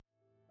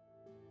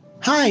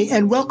Hi,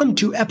 and welcome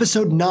to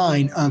episode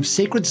 9 of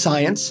Sacred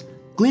Science,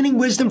 Gleaning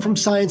Wisdom from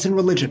Science and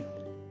Religion.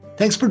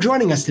 Thanks for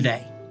joining us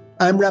today.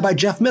 I'm Rabbi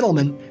Jeff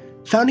Mitelman,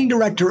 founding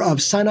director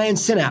of Sinai and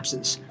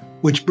Synapses,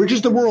 which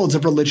bridges the worlds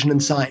of religion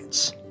and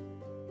science.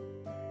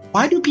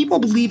 Why do people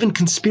believe in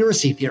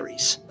conspiracy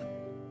theories?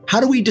 How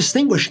do we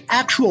distinguish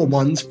actual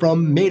ones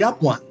from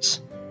made-up ones?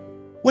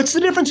 What's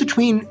the difference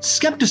between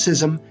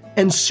skepticism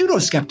and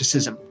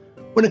pseudo-skepticism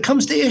when it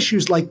comes to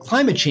issues like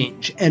climate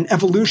change and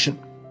evolution?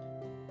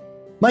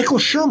 Michael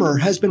Shermer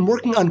has been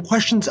working on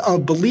questions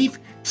of belief,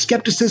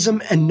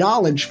 skepticism, and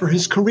knowledge for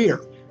his career,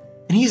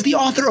 and he's the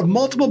author of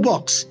multiple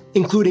books,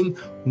 including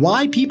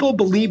Why People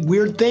Believe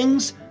Weird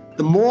Things,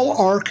 The Moral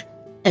Arc,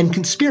 and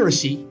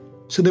Conspiracy,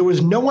 so there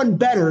was no one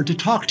better to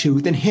talk to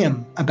than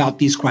him about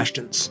these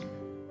questions.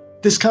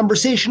 This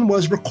conversation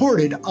was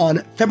recorded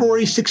on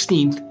February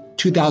 16th,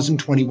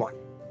 2021.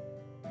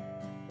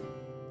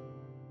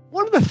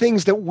 One of the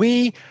things that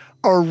we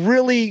are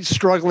really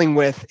struggling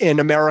with in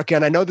America,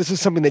 and I know this is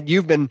something that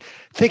you've been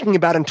thinking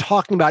about and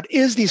talking about,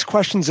 is these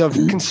questions of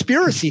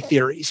conspiracy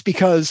theories,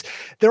 because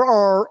there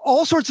are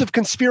all sorts of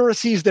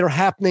conspiracies that are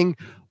happening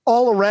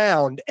all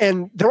around.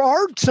 And there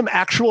are some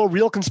actual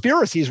real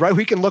conspiracies, right?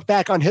 We can look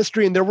back on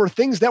history and there were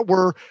things that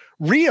were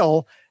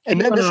real.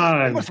 And then this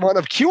was one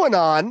of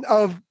QAnon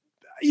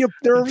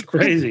It's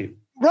crazy.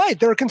 Right.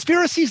 There are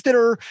conspiracies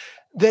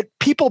that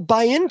people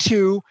buy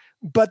into,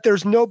 but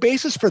there's no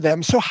basis for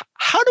them. So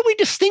how do we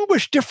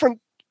distinguish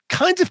different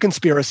kinds of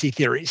conspiracy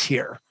theories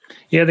here?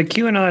 Yeah, the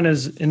QAnon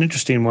is an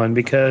interesting one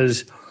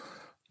because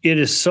it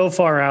is so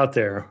far out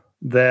there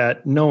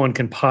that no one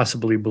can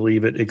possibly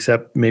believe it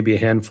except maybe a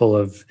handful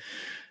of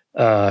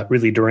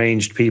really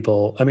deranged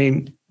people. I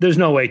mean, there's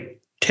no way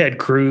Ted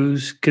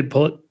Cruz could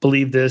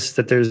believe this,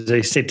 that there's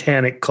a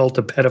satanic cult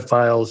of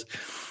pedophiles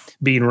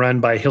being run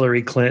by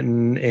Hillary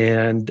Clinton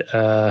and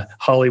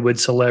Hollywood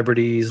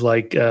celebrities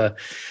like,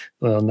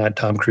 not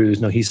Tom Cruise.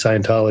 No, he's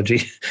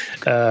Scientology.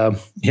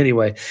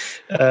 Anyway,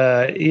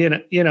 that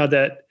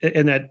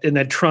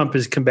Trump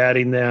is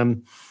combating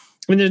them.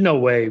 I mean, there's no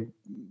way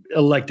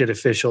elected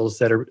officials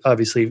that are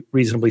obviously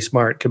reasonably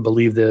smart can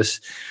believe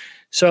this.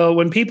 So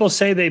when people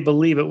say they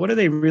believe it, what are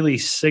they really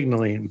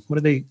signaling? What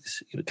are they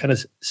kind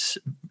of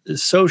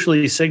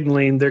socially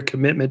signaling? Their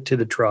commitment to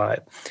the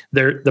tribe,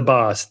 the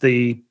boss,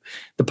 the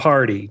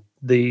party,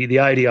 the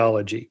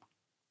ideology,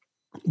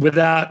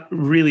 without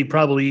really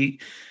probably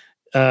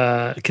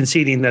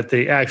conceding that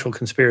the actual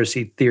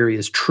conspiracy theory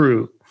is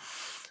true.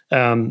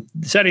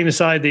 Setting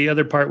aside the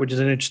other part, which is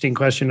an interesting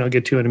question I'll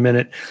get to in a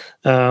minute.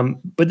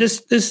 But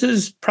this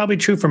is probably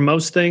true for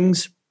most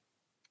things.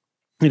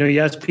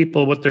 You ask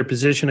people what their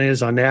position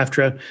is on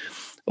NAFTA,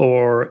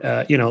 or,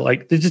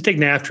 like just take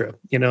NAFTA,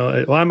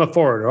 well, I'm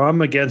for it or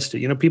I'm against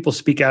it. People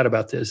speak out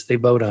about this. They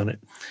vote on it.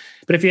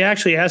 But if you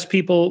actually ask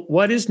people,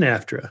 what is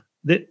NAFTA?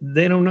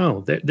 They don't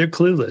know. They're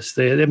clueless.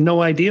 They have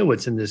no idea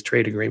what's in this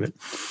trade agreement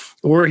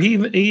or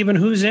even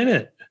who's in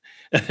it.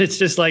 It's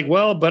just like,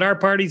 well, but our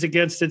party's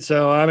against it,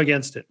 so I'm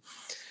against it.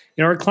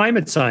 Or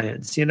climate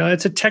science,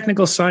 it's a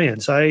technical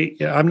science.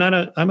 I'm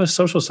a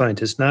social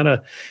scientist, not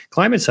a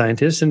climate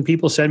scientist. And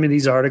people send me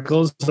these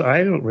articles.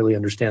 I don't really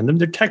understand them.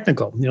 They're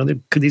technical.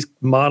 These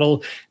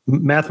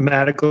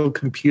mathematical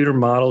computer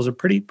models are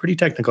pretty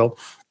technical.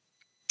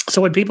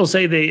 So when people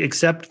say they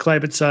accept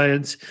climate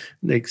science,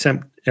 they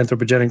accept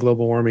anthropogenic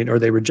global warming, or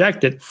they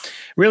reject it,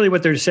 really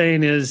what they're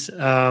saying is,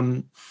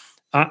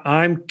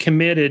 I'm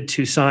committed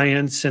to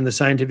science and the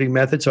scientific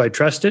method, so I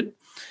trust it.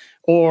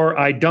 Or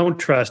I don't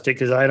trust it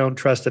because I don't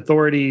trust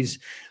authorities,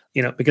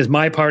 because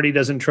my party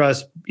doesn't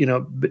trust,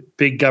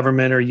 big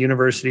government or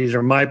universities,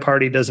 or my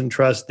party doesn't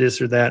trust this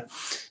or that.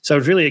 So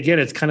it's really, again,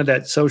 it's kind of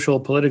that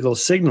social political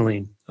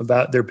signaling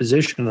about their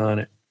position on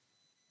it.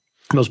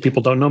 Most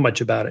people don't know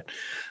much about it.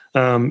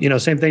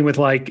 Same thing with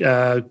like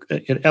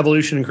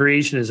evolution and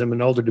creationism,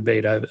 an older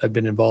debate I've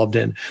been involved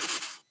in.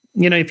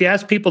 If you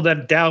ask people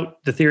that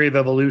doubt the theory of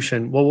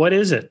evolution, well, what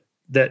is it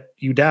that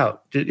you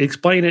doubt?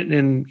 Explain it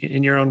in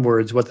your own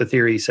words, what the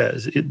theory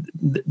says.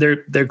 They're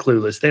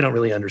clueless. They don't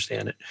really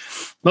understand it.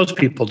 Most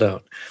people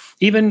don't.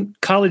 Even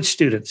college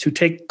students who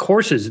take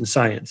courses in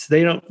science,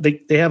 they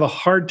have a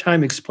hard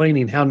time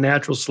explaining how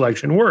natural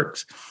selection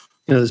works.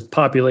 This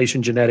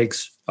population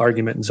genetics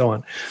argument and so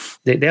on.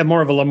 They have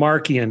more of a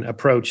Lamarckian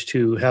approach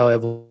to how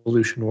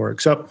evolution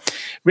works. So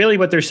really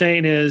what they're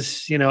saying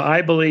is,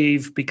 I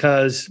believe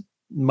because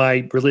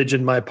my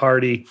religion, my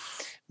party,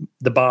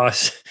 the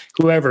boss,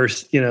 whoever,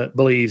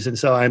 believes. And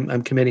so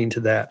I'm committing to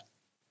that.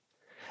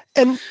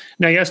 And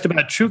now you asked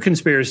about true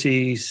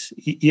conspiracies.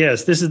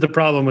 Yes, this is the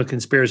problem with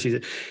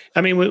conspiracies.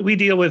 I mean, we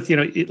deal with,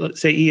 let's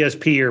say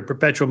ESP or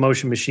perpetual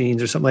motion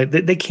machines or something like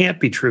that. They can't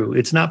be true.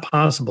 It's not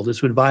possible.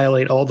 This would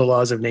violate all the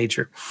laws of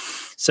nature.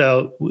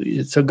 So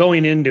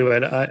going into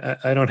it,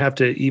 I don't have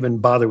to even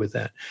bother with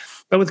that.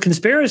 But with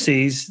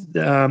conspiracies,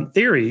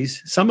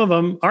 theories, some of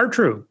them are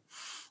true.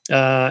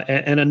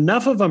 And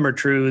enough of them are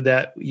true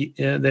that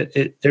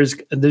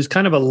there's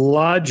kind of a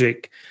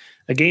logic,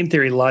 a game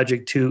theory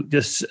logic to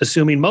just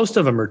assuming most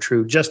of them are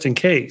true just in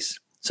case.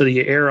 so that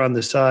you err on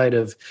the side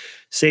of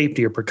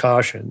safety or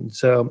precaution.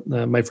 So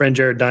my friend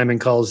Jared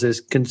Diamond calls this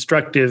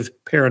constructive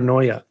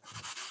paranoia,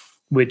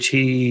 which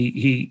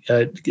he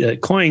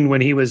coined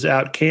when he was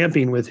out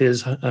camping with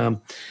his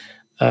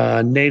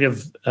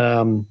native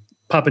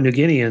Papua New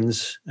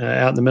Guineans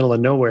out in the middle of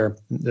nowhere,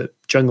 the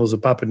jungles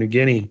of Papua New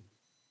Guinea.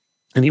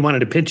 And he wanted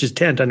to pitch his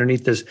tent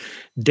underneath this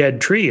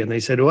dead tree. And they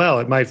said, well,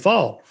 it might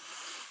fall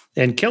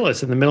and kill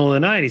us in the middle of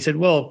the night. He said,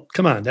 well,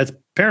 come on, that's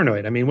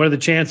paranoid. I mean, what are the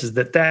chances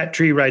that that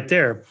tree right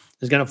there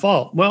is going to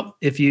fall? Well,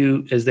 if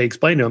you, as they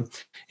explained to him,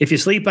 if you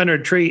sleep under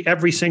a tree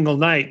every single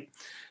night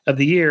of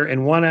the year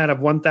and 1 out of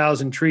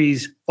 1,000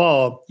 trees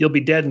fall, you'll be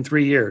dead in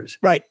 3 years.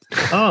 Right.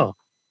 Oh,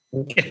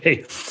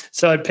 okay.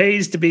 So it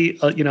pays to be,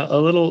 a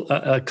little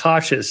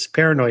cautious,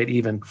 paranoid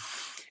even.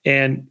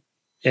 And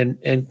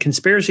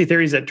conspiracy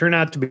theories that turn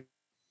out to be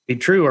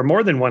true are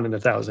more than 1 in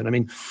 1,000. I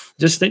mean,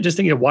 just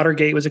thinking of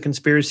Watergate was a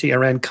conspiracy,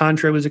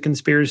 Iran-Contra was a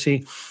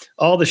conspiracy,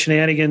 all the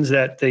shenanigans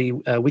that the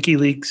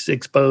WikiLeaks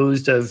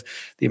exposed of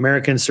the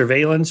American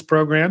surveillance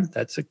program,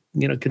 that's a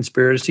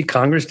conspiracy.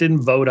 Congress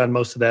didn't vote on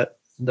most of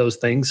those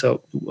things,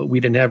 so we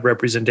didn't have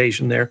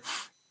representation there.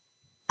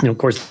 Of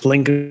course,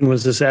 Lincoln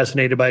was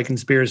assassinated by a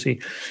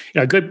conspiracy.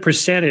 A good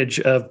percentage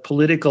of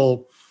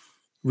political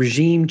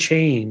regime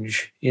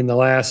change in the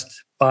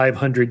last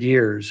 500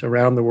 years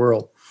around the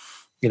world.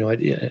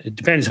 It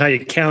depends how you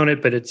count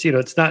it, but it's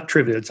not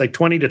trivial. It's like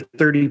 20 to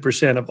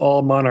 30% of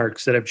all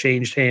monarchs that have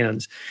changed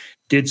hands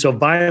did so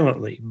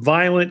violently.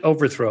 Violent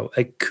overthrow,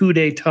 a coup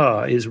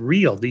d'etat is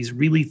real. These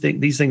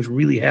things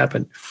really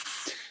happen.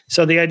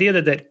 So the idea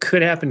that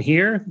could happen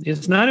here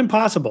is not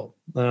impossible.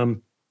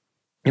 You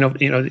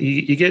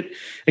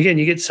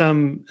get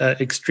some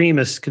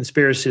extremist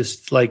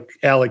conspiracists like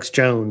Alex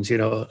Jones,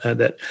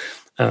 that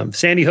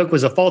Sandy Hook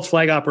was a false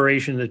flag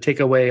operation to take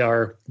away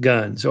our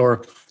guns,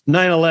 or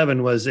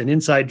 9/11 was an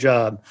inside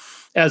job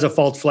as a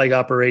false flag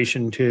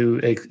operation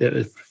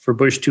for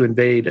Bush to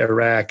invade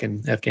Iraq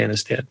and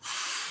Afghanistan.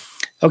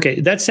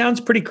 Okay, that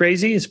sounds pretty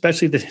crazy,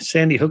 especially the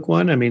Sandy Hook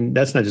one. I mean,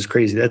 that's not just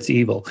crazy, that's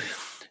evil.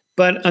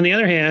 But on the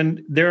other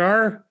hand, there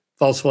are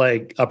false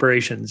flag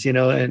operations,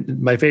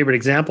 and my favorite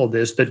example of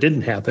this that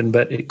didn't happen,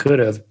 but it could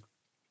have,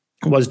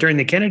 was during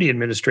the Kennedy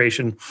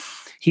administration.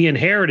 He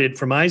inherited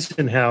from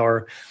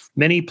Eisenhower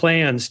many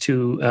plans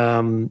to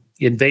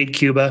invade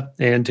Cuba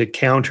and to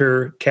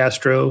counter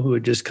Castro, who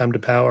had just come to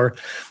power,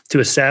 to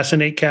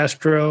assassinate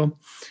Castro.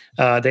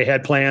 They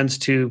had plans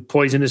to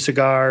poison his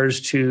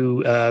cigars,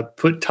 to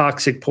put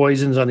toxic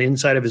poisons on the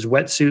inside of his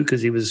wetsuit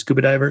because he was a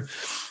scuba diver,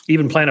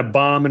 even plant a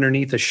bomb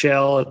underneath a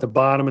shell at the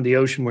bottom of the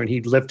ocean where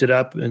he'd lift it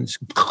up and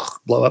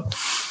blow up.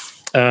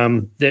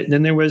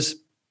 Then there was,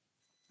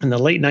 in the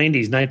late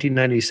 90s,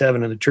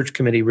 1997, and the Church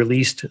Committee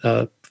released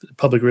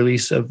public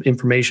release of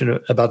information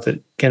about the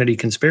Kennedy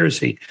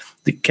conspiracy,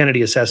 the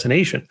Kennedy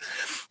assassination,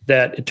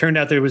 that it turned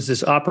out there was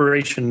this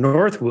Operation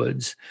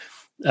Northwoods,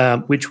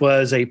 which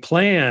was a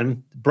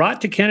plan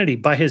brought to Kennedy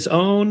by his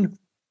own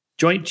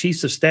Joint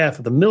Chiefs of Staff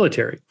of the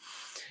military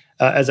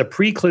as a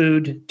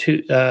precursor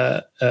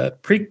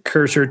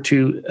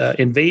to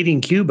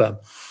invading Cuba,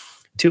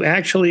 to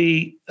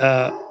actually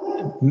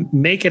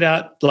make it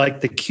out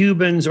like the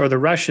Cubans or the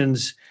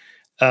Russians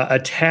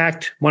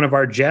attacked one of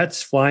our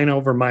jets flying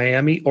over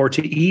Miami, or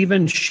to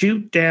even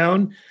shoot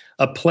down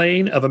a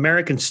plane of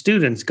American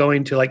students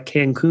going to like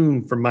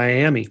Cancun from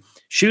Miami.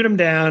 Shoot them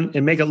down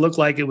and make it look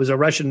like it was a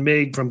Russian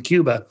MiG from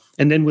Cuba,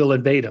 and then we'll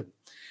invade them.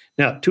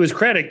 Now, to his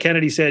credit,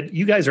 Kennedy said,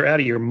 you guys are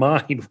out of your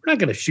mind. We're not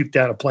going to shoot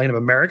down a plane of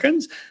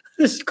Americans.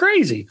 This is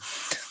crazy.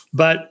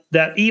 But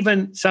that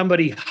even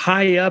somebody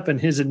high up in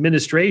his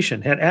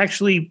administration had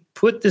actually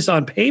put this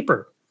on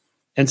paper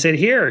and said,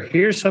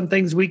 here's some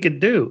things we could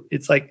do.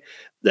 It's like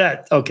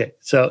that. Okay,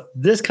 so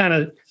this kind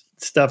of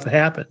stuff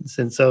happens.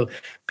 And so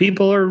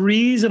people are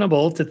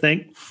reasonable to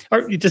think,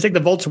 or you just take the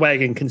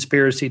Volkswagen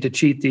conspiracy to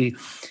cheat the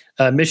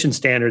emission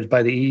standards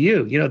by the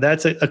EU.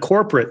 That's a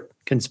corporate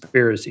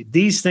conspiracy.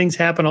 These things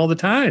happen all the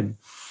time.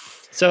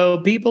 So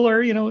people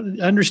are,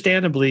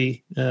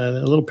 understandably a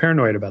little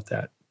paranoid about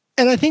that.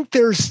 And I think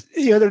there's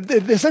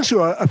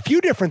essentially a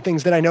few different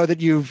things that I know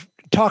that you've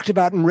talked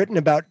about and written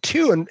about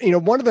too. And,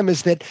 one of them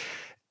is that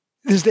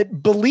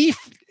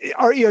belief,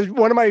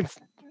 one of my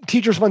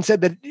teachers once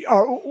said that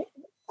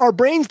our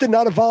brains did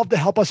not evolve to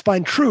help us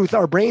find truth.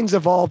 Our brains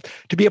evolved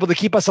to be able to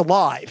keep us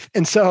alive.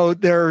 And so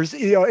there's,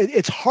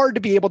 it's hard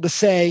to be able to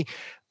say,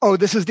 oh,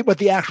 this is what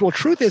the actual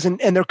truth is. And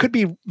there could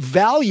be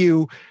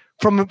value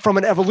from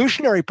an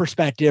evolutionary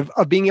perspective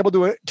of being able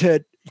to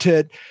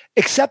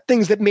accept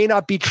things that may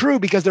not be true,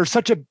 because there's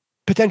such a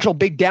potential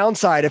big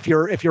downside if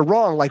you're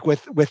wrong, like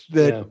with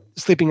the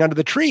sleeping under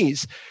the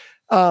trees.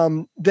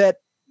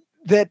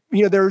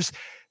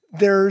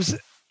 There's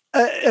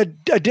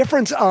a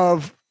difference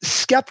of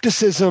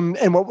skepticism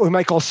and what we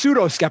might call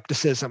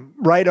pseudo-skepticism,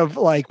 right? Of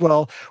like,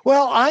 well,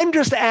 I'm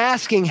just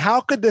asking,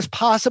 how could this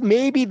possibly,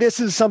 maybe this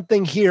is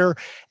something here.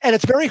 And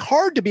it's very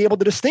hard to be able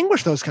to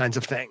distinguish those kinds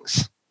of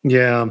things.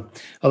 Yeah,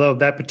 although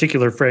that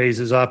particular phrase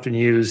is often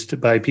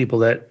used by people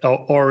that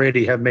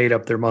already have made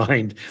up their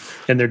mind,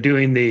 and they're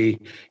doing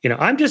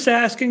I'm just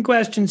asking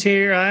questions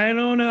here. I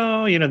don't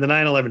know. The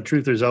 9/11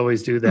 truthers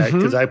always do that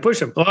because I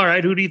push them. All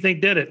right, who do you think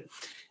did it?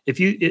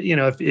 If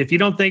you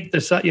don't think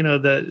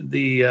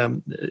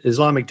the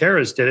Islamic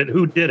terrorists did it,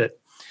 who did it?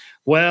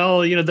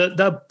 Well,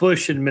 the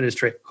Bush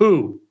administration.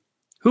 Who?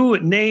 Who?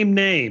 Name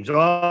names. Oh,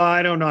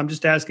 I don't know. I'm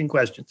just asking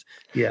questions.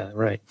 Yeah,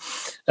 right.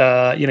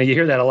 You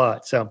hear that a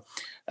lot. So.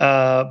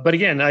 But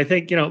again, I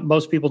think,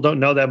 most people don't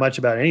know that much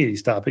about any of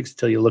these topics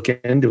until you look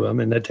into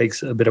them, and that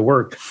takes a bit of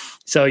work.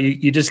 So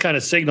you just kind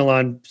of signal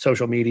on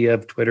social media,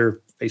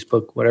 Twitter,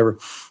 Facebook, whatever,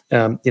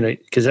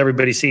 because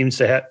everybody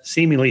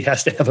seemingly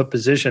has to have a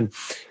position.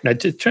 And I'm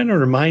just trying to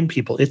remind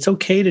people, it's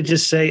okay to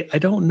just say, I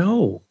don't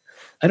know.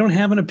 I don't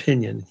have an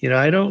opinion.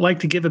 I don't like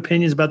to give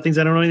opinions about things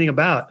I don't know anything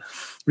about.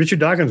 Richard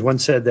Dawkins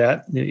once said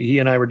that. He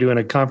and I were doing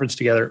a conference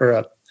together,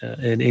 or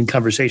in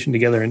conversation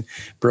together in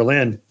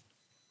Berlin.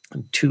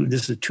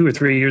 This is 2 or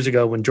 3 years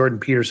ago when Jordan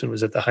Peterson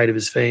was at the height of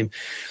his fame.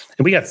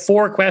 And we got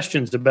 4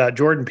 questions about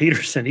Jordan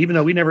Peterson, even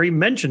though we never even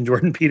mentioned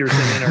Jordan Peterson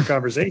in our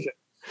conversation.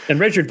 And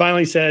Richard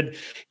finally said,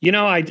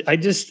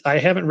 I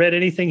haven't read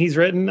anything he's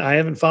written. I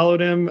haven't followed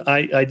him.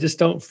 I just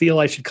don't feel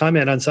I should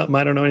comment on something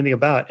I don't know anything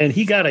about. And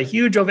he got a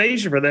huge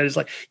ovation for that. It's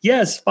like,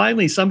 yes,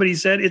 finally somebody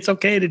said it's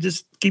okay to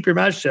just keep your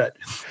mouth shut.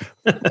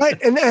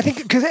 Right. And I think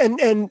because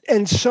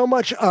and so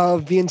much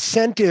of the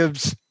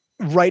incentives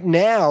right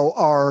now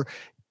are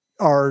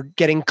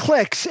getting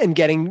clicks and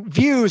getting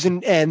views,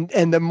 and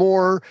the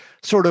more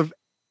sort of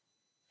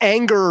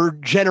anger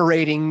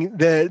generating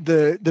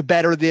the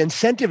better the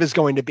incentive is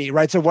going to be,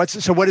 right? So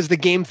what is the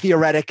game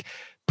theoretic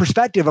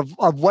perspective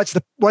of what's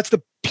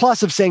the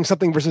plus of saying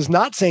something versus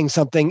not saying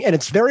something? And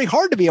it's very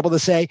hard to be able to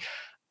say,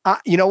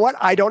 you know what?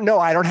 I don't know.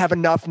 I don't have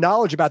enough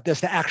knowledge about this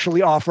to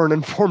actually offer an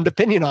informed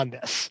opinion on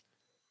this.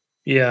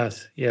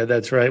 Yes. Yeah,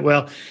 that's right.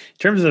 Well, in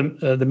terms of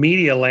the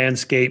media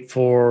landscape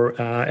for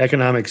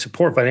economic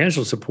support,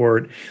 financial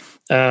support,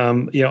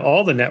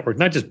 all the networks,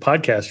 not just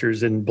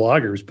podcasters and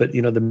bloggers, but,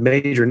 the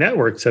major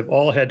networks have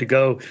all had to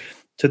go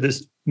to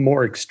this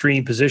more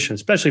extreme position,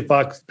 especially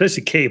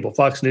cable,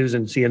 Fox News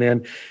and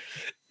CNN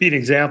being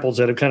examples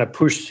that have kind of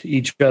pushed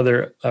each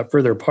other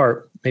further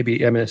apart. Maybe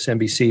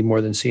MSNBC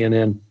more than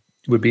CNN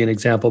would be an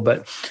example,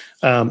 but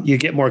you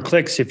get more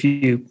clicks if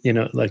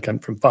like I'm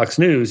from Fox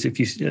News.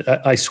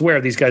 I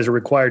swear these guys are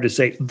required to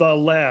say the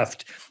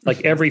left,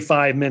 like every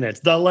 5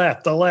 minutes, the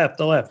left.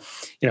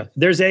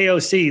 There's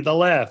AOC, the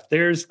left.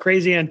 There's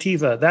crazy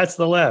Antifa. That's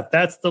the left.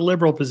 That's the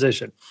liberal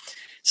position.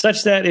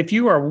 Such that if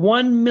you are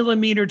 1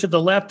 millimeter to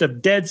the left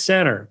of dead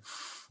center,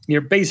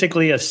 you're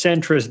basically a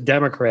centrist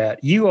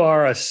Democrat. You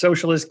are a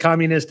socialist,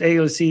 communist,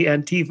 AOC,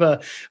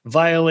 Antifa,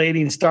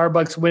 violating,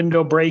 Starbucks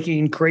window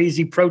breaking,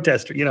 crazy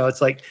protester.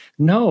 It's like,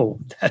 no.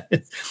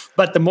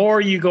 But the more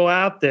you go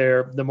out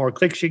there, the more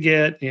clicks you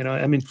get.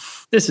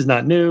 This is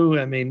not new.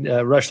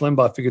 Rush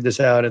Limbaugh figured this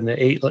out in the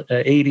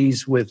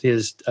 80s with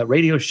his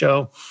radio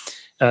show.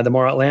 The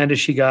more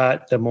outlandish he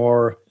got, the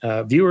more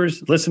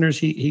listeners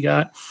he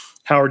got.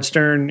 Howard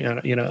Stern,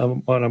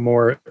 on a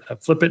more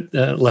flippant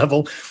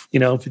level,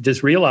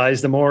 just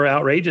realize the more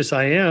outrageous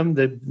I am,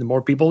 the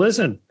more people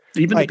listen.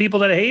 Even the people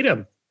that hate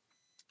him.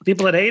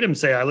 People that hate him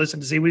say, I listen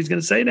to see what he's going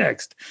to say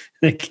next.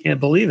 They can't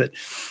believe it.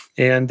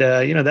 And,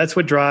 that's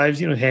what drives,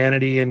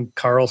 Hannity and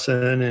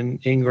Carlson and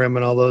Ingram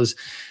and all those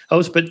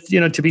hosts. But,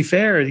 to be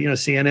fair,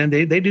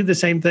 CNN, they do the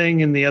same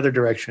thing in the other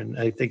direction.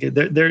 I think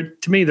they're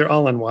to me, they're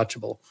all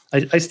unwatchable.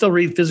 I still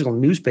read physical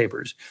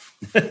newspapers.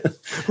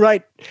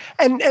 Right.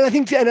 And I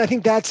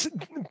think that's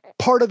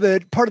part of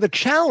the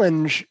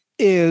challenge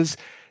is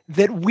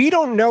that we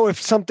don't know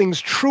if something's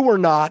true or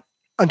not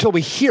until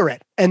we hear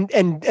it.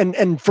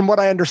 And from what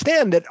I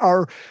understand, that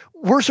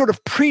we're sort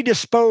of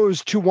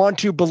predisposed to want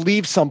to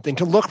believe something,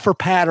 to look for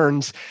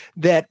patterns,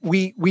 that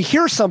we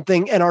hear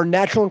something and our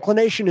natural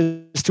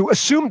inclination is to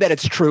assume that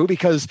it's true,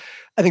 because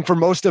I think for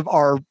most of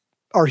our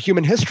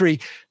human history,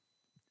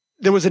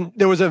 there was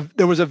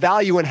a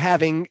value in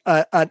having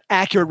an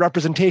accurate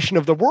representation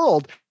of the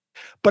world.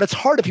 But it's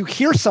hard if you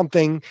hear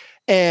something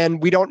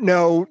and we don't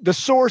know the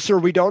source, or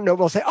we don't know,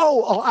 we'll say,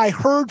 oh, I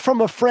heard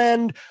from a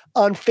friend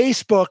on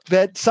Facebook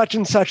that such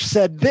and such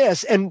said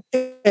this, and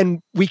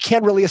we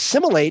can't really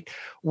assimilate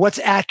what's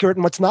accurate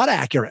and what's not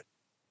accurate.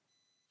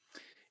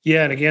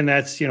 Yeah, and again,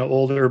 that's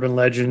old urban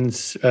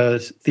legends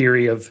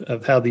theory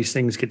of how these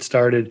things get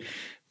started.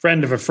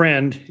 Friend of a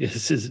friend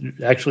is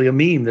actually a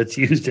meme that's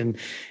used in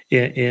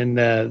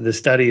the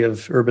study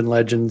of urban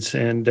legends,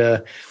 and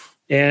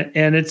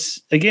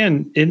it's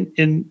again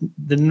in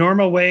the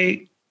normal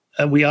way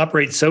we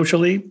operate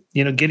socially.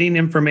 Getting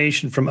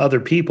information from other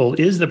people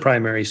is the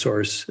primary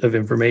source of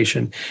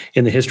information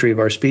in the history of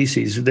our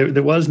species.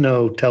 There was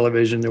no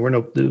television. There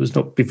was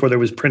no before there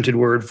was printed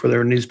word, before there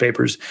were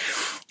newspapers.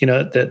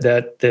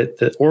 That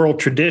the oral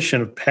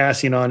tradition of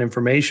passing on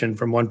information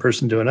from one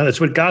person to another.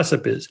 That's what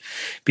gossip is.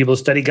 People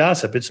study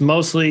gossip. It's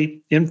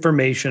mostly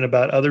information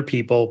about other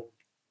people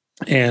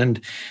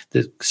and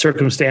the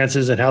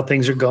circumstances and how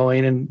things are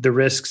going and the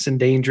risks and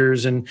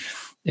dangers and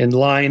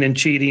lying and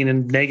cheating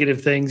and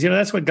negative things.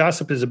 That's what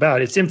gossip is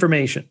about. It's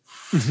information.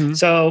 Mm-hmm.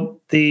 So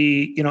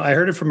I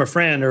heard it from a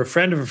friend, or a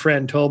friend of a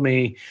friend told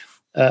me,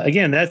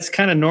 again, that's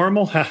kind of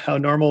normal, how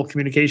normal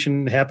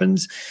communication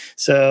happens.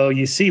 So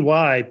you see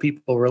why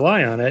people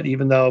rely on it,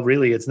 even though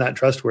really it's not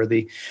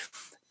trustworthy.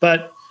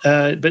 But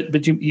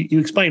you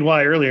explained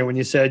why earlier when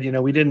you said,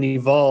 we didn't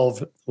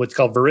evolve what's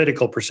called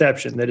veridical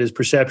perception, that is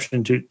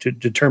perception to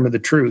determine the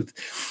truth.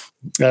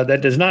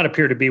 That does not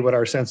appear to be what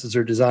our senses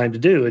are designed to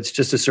do. It's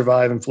just to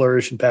survive and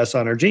flourish and pass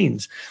on our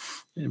genes,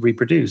 and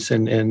reproduce,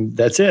 and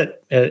that's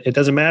it. It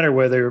doesn't matter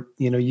whether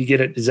you get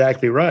it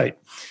exactly right.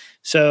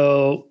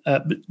 So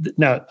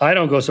now I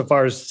don't go so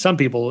far as some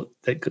people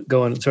that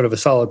go in sort of a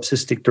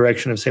solipsistic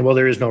direction of saying, well,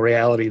 there is no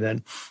reality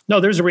then.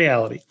 No, there's a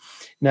reality.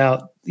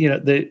 Now,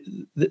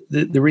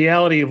 the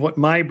reality of what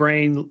my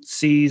brain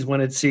sees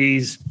when it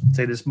sees,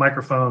 say, this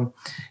microphone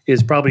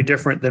is probably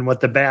different than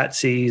what the bat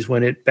sees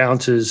when it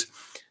bounces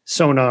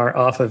sonar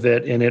off of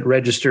it and it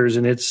registers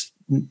in its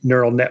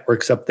neural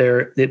networks up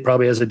there. It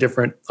probably has a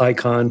different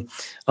icon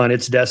on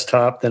its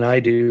desktop than I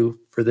do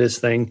for this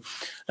thing.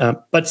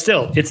 But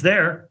still, it's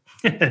there.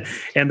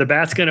 And the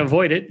bat's going to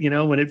avoid it,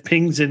 when it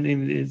pings and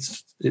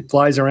it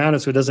flies around it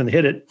so it doesn't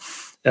hit it.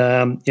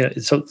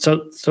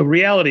 So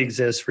reality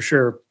exists for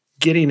sure.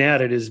 Getting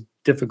at it is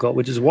difficult,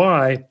 which is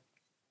why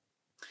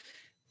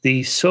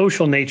the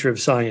social nature of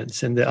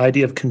science and the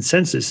idea of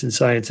consensus in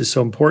science is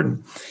so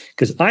important,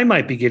 because I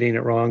might be getting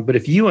it wrong, but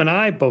if you and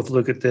I both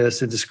look at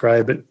this and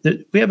describe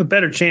it, we have a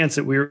better chance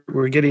that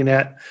we're getting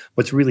at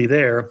what's really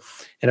there.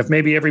 And if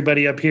maybe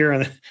everybody up here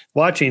and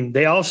watching,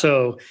 they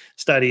also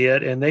study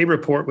it and they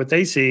report what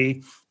they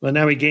see, well,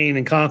 now we gain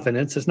in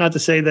confidence. It's not to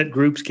say that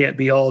groups can't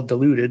be all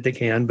deluded. They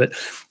can, but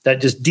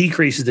that just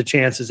decreases the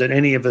chances that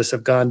any of us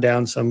have gone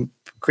down some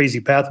crazy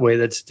pathway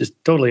that's just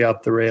totally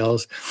off the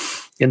rails.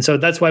 And so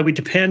that's why we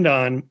depend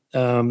on,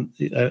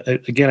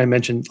 again, I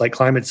mentioned like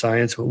climate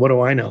science. What do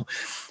I know?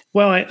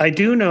 Well, I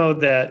do know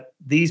that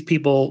these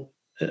people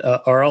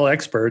are all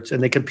experts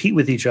and they compete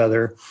with each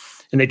other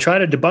and they try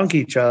to debunk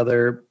each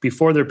other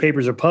before their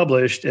papers are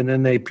published. And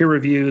then they peer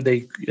review,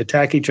 they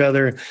attack each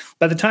other.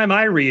 By the time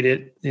I read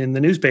it in the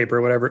newspaper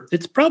or whatever,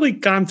 it's probably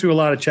gone through a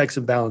lot of checks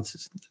and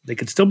balances. They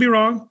could still be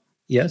wrong.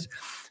 Yes.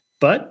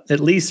 But at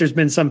least there's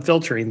been some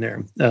filtering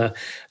there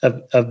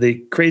of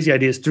the crazy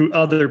ideas through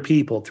other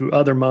people, through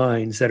other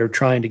minds that are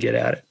trying to get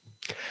at it.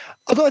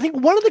 Although I think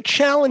one of the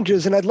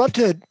challenges, and I'd love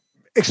to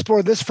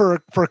explore this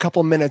for a couple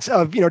of minutes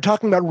of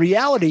talking about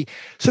reality.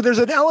 So there's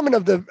an element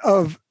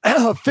of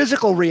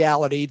physical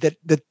reality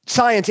that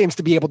science aims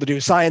to be able to do.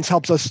 Science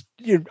helps us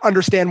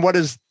understand what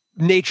is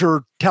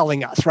nature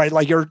telling us, right?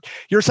 Like your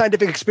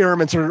scientific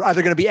experiments are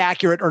either going to be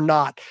accurate or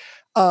not.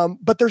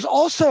 But there's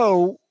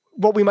also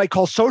what we might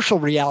call social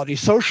reality,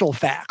 social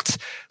facts.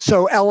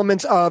 So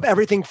elements of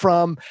everything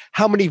from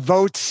how many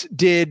votes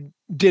did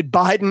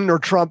Biden or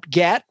Trump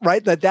get,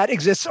 right? That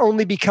exists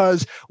only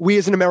because we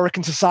as an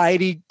American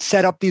society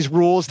set up these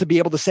rules to be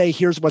able to say,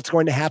 here's what's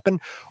going to happen.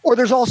 Or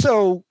there's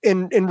also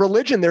in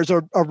religion, there's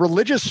a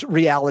religious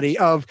reality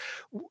of,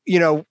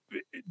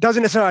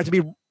 doesn't necessarily have to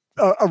be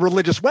a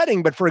religious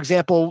wedding, but for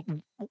example,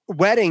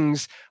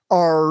 weddings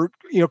are,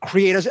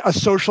 create a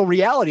social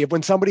reality of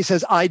when somebody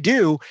says, I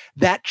do,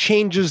 that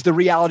changes the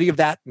reality of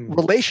that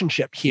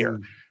relationship here.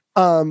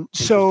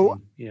 So,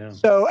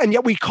 and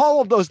yet we call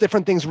all of those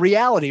different things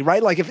reality,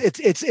 right? Like if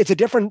it's a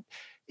different,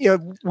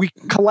 we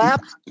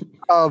collapse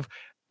of,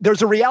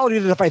 there's a reality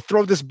that if I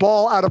throw this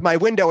ball out of my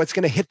window, it's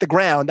going to hit the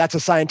ground. That's a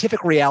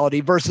scientific reality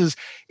versus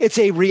it's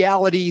a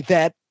reality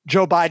that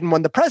Joe Biden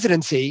won the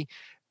presidency,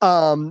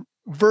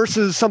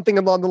 versus something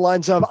along the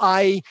lines of,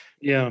 I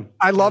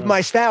love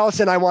my spouse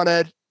and I want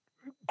to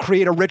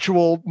create a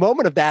ritual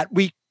moment of that.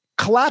 We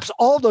collapse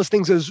all of those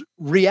things as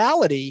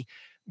reality,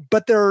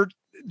 but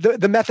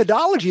the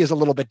methodology is a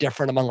little bit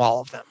different among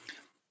all of them.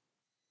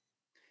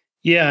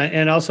 Yeah,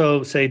 and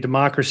also say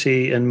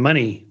democracy and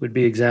money would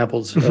be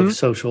examples of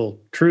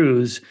social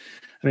truths.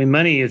 I mean,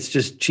 money, it's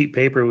just cheap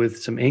paper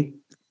with some ink,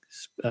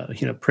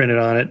 printed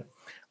on it.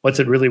 What's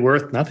it really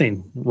worth?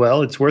 Nothing.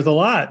 Well, it's worth a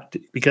lot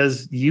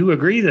because you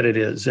agree that it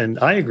is, and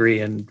I agree,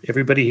 and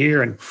everybody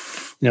here. And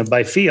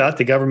by fiat,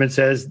 the government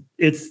says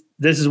this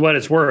is what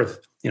it's worth.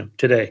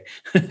 Today,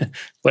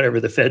 whatever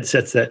the Fed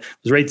sets that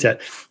rates at,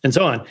 and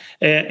so on.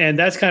 And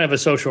that's kind of a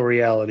social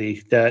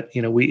reality that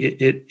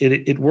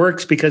it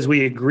works because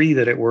we agree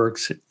that it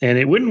works, and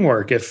it wouldn't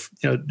work if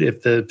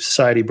the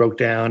society broke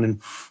down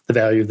and the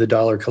value of the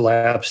dollar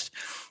collapsed.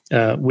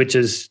 Which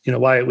is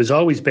why it was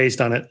always based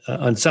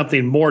on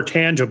something more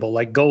tangible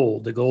like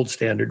gold, the gold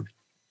standard.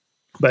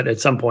 But at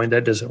some point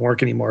that doesn't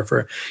work anymore for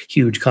a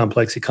huge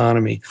complex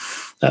economy.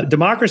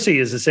 Democracy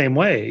is the same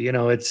way.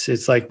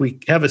 It's like we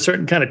have a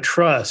certain kind of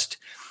trust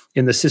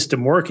in the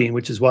system working,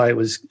 which is why it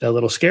was a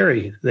little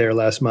scary there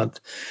last month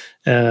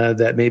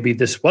that maybe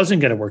this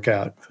wasn't going to work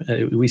out.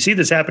 We see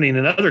this happening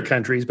in other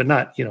countries, but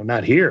not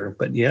here.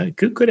 But yeah, it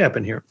could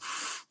happen here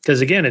because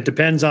again, it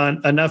depends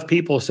on enough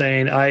people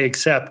saying I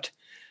accept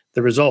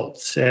the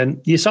results.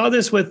 And you saw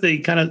this with the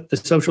kind of the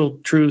social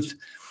truth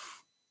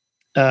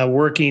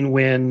working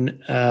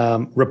when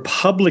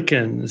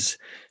Republicans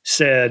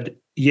said,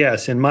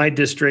 yes, in my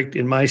district,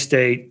 in my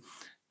state,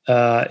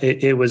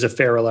 it was a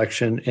fair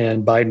election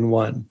and Biden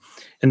won.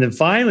 And then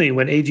finally,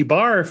 when A.G.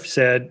 Barr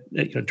said,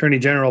 Attorney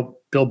General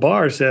Bill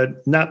Barr said,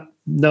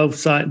 no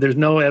sign, there's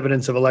no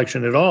evidence of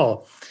election at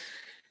all.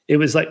 It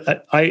was like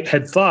I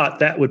had thought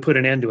that would put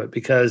an end to it,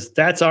 because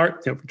that's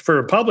for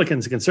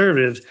Republicans and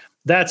conservatives,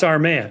 that's our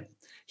man.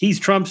 He's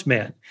Trump's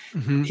man.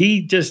 Mm-hmm.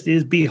 He just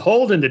is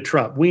beholden to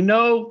Trump. We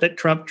know that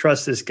Trump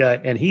trusts this guy,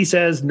 and he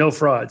says no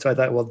fraud. So I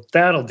thought, well,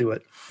 that'll do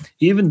it.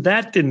 Even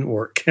that didn't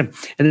work. And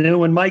then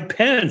when Mike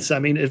Pence, I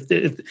mean,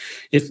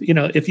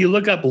 if you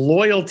look up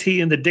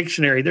loyalty in the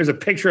dictionary, there's a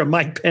picture of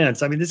Mike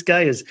Pence. I mean, this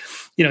guy is,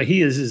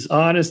 he is as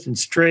honest and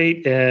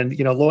straight and,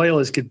 loyal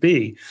as could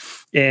be.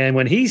 And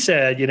when he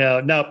said,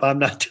 nope, I'm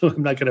not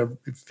going to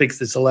fix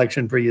this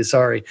election for you.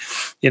 Sorry.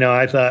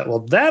 I thought, well,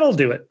 that'll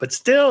do it. But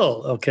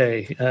still,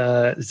 okay.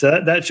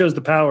 So that shows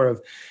the power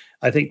of,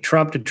 I think,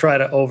 Trump to try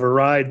to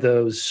override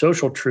those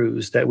social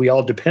truths that we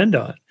all depend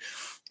on.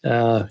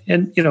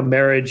 And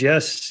marriage,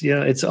 yes,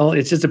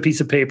 it's just a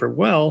piece of paper.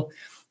 Well,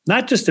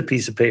 not just a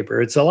piece of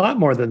paper. It's a lot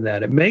more than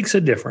that. It makes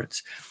a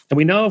difference. And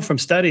we know from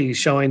studies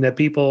showing that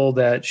people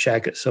that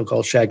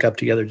so-called shack up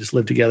together, just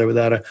live together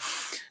without a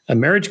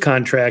marriage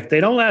contract,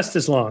 they don't last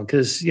as long,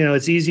 because,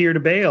 it's easier to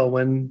bail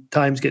when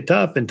times get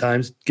tough, and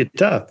times get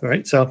tough,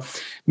 right? So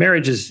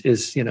marriage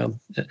is I'm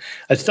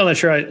still not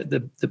sure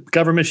the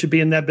government should be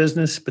in that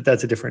business, but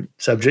that's a different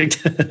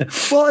subject.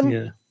 Well,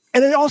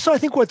 and then also I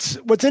think what's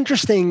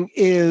interesting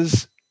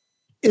is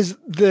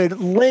the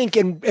link,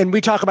 and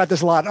we talk about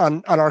this a lot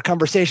on our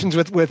conversations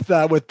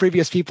with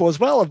previous people as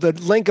well, of the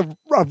link of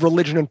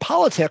religion and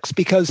politics,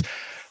 because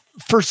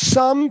for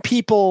some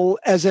people,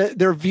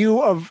 their view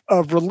of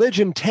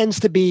religion tends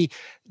to be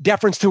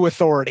deference to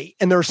authority,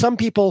 and there are some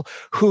people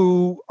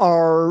who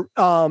are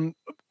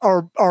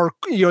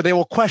they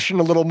will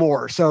question a little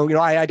more. So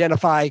I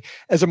identify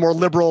as a more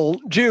liberal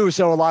Jew,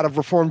 so a lot of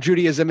Reform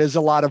Judaism is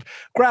a lot of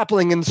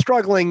grappling and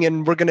struggling,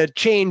 and we're going to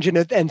change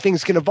and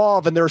things can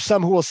evolve. And there are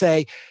some who will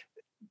say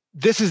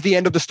this is the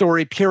end of the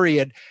story,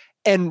 period.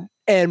 And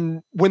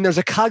when there's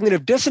a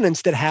cognitive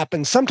dissonance that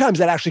happens, sometimes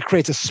that actually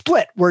creates a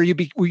split where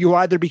you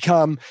either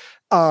become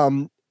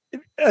a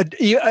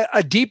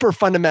deeper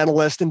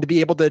fundamentalist and to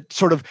be able to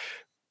sort of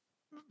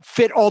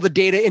fit all the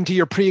data into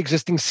your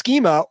pre-existing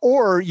schema,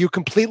 or you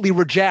completely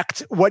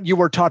reject what you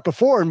were taught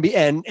before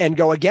and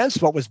go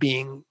against what was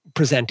being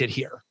presented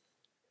here.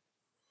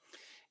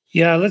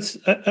 Yeah,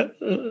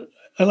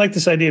 I like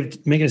this idea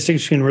of making a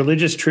distinction between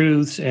religious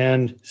truths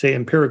and, say,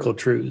 empirical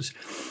truths.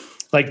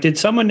 Like, did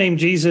someone named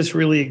Jesus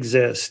really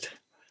exist?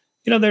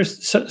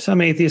 There's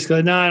some atheists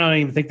go, no, I don't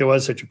even think there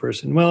was such a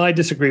person. Well, I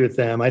disagree with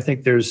them. I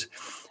think there's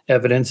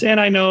evidence. And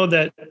I know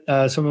that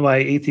some of my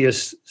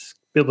atheist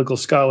biblical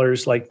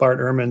scholars like Bart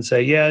Ehrman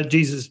say, yeah,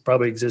 Jesus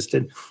probably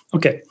existed.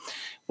 Okay.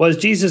 Was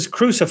Jesus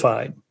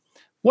crucified?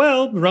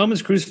 Well, the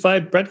Romans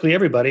crucified practically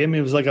everybody. I mean,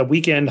 it was like a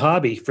weekend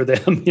hobby for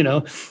them,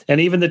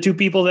 and even the two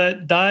people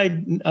that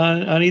died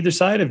on either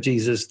side of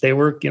Jesus, they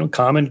were,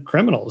 common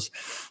criminals.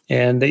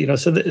 And,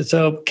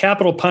 so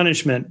capital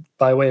punishment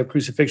by way of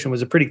crucifixion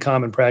was a pretty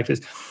common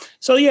practice.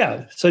 So,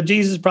 yeah, so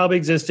Jesus probably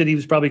existed. He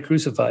was probably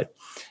crucified.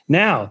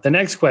 Now, the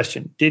next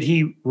question, did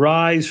he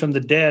rise from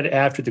the dead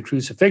after the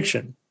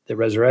crucifixion, the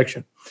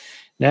resurrection?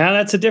 Now,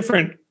 that's a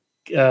different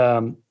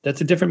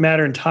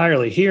matter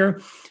entirely.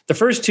 Here, the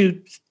first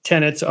two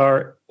tenets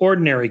are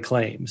ordinary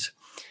claims.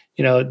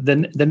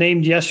 The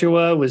name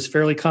Yeshua was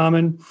fairly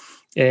common,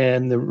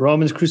 and the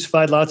Romans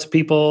crucified lots of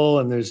people,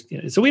 and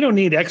so we don't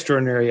need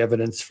extraordinary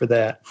evidence for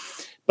that.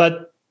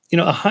 But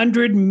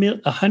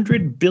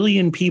 100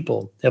 billion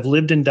people have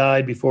lived and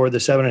died before the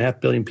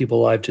 7.5 billion people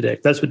alive today.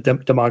 That's what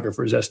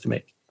demographers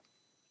estimate,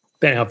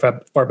 depending how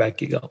far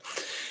back you go.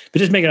 But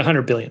just make it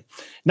 100 billion.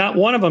 Not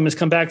one of them has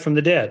come back from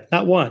the dead.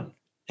 Not one,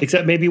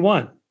 except maybe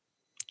one.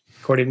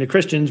 According to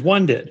Christians,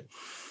 one did.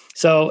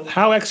 So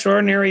how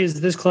extraordinary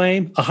is this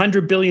claim?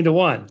 100 billion to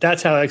one.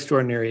 That's how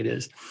extraordinary it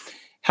is.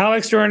 How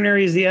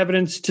extraordinary is the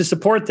evidence to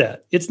support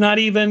that? It's not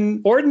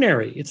even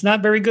ordinary. It's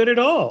not very good at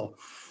all.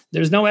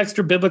 There's no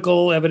extra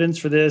biblical evidence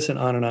for this, and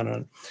on and on and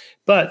on.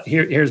 But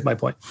here's my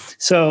point.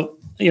 So,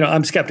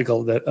 I'm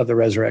skeptical of the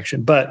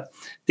resurrection. But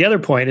the other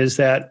point is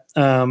that,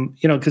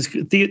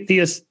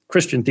 because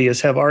Christian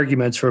theists have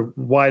arguments for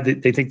why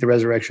they think the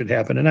resurrection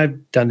happened, and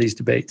I've done these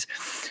debates.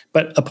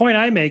 But a point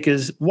I make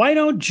is, why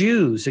don't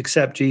Jews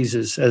accept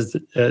Jesus as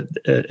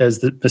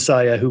the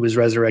Messiah who was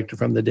resurrected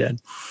from the dead?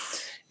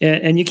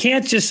 And you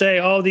can't just say,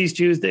 oh, these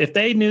Jews, if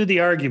they knew the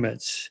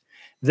arguments,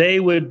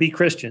 they would be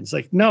Christians.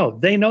 Like, no,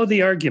 they know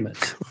the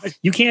arguments.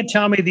 You can't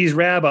tell me these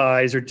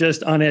rabbis are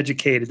just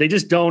uneducated. They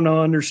just don't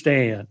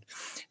understand.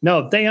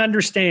 No, they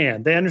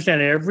understand. They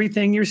understand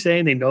everything you're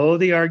saying. They know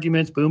the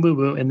arguments, boom, boom,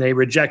 boom, and they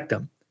reject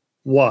them.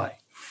 Why?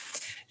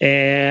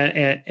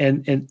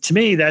 And to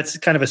me, that's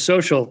kind of a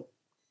social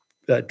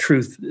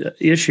truth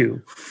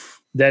issue.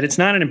 that it's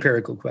not an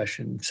empirical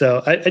question.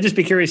 So I'd just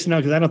be curious to know,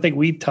 because I don't think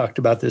we talked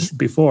about this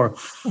before.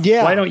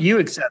 Yeah. Why don't you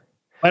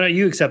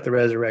accept the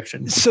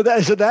resurrection? So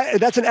that's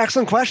an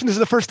excellent question. This is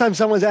the first time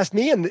someone's asked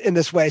me in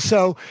this way.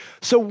 So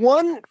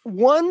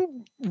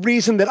one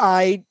reason that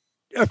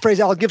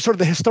I'll give sort of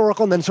the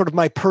historical and then sort of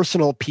my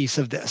personal piece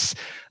of this.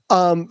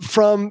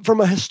 From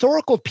a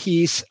historical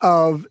piece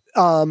of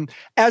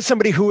as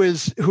somebody who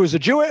is a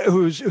Jew,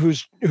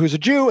 who's a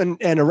Jew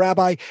and a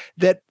rabbi,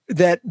 that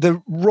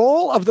the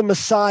role of the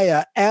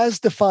Messiah as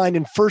defined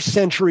in first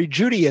century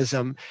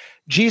Judaism,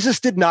 Jesus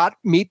did not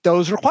meet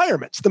those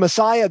requirements. The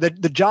Messiah, the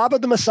job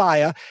of the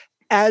Messiah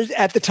as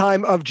at the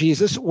time of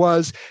Jesus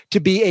was to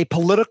be a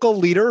political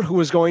leader who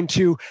was going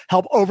to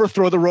help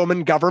overthrow the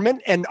Roman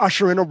government and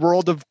usher in a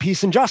world of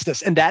peace and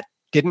justice. And that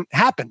didn't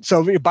happen.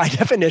 So by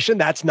definition,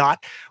 that's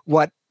not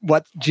what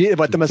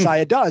the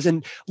Messiah does.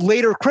 And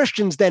later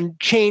Christians then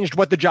changed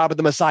what the job of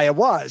the Messiah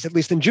was, at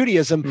least in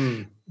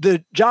Judaism.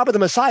 The job of the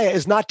Messiah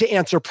is not to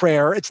answer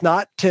prayer. It's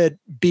not to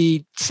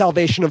be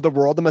salvation of the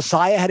world. The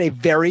Messiah had a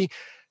very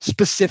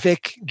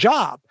specific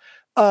job.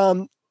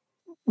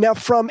 Now,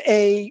 from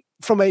a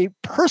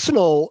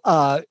personal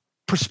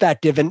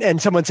perspective, and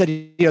someone said,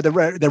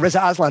 the Reza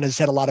Aslan has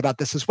said a lot about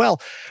this as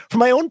well. From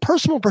my own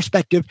personal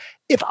perspective,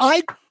 if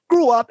I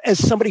grew up as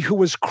somebody who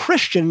was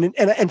Christian,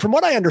 and from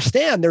what I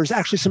understand, there's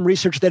actually some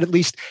research that at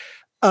least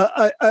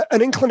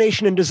an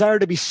inclination and desire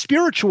to be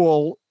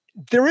spiritual,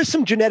 there is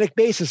some genetic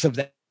basis of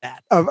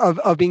that,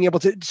 of being able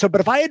to. So, but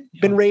if I had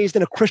been raised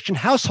in a Christian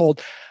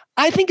household,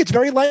 I think it's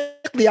very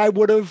likely I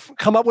would have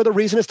come up with a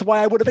reason as to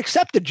why I would have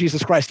accepted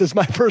Jesus Christ as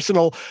my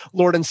personal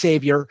Lord and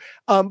Savior.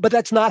 But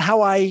that's not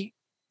how I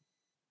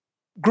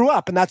grew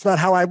up, and that's not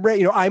how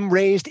I'm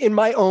raised in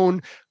my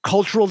own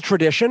cultural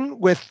tradition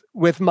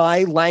with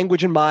my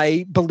language and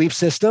my belief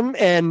system.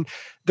 And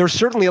there's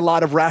certainly a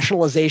lot of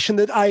rationalization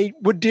that I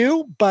would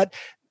do, but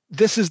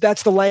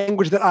that's the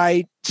language that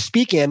I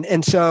speak in.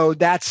 And so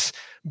that's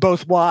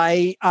both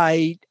why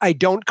I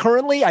don't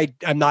currently,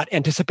 I'm not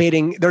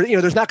anticipating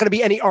there's not going to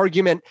be any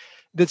argument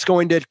that's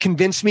going to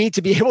convince me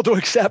to be able to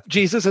accept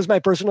Jesus as my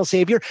personal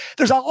Savior.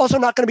 There's also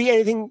not going to be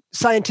anything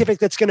scientific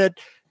that's going to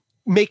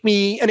make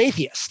me an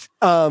atheist,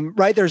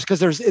 right?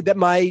 Because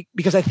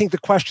I think the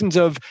questions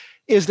of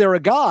is there a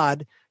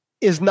God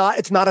it's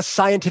not a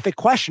scientific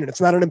question.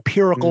 It's not an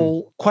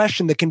empirical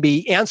question that can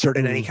be answered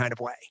in any kind of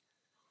way.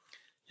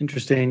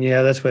 Interesting.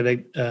 Yeah, that's what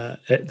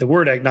the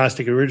word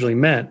agnostic originally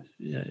meant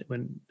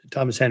when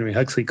Thomas Henry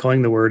Huxley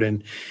coined the word in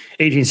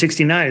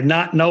 1869.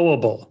 Not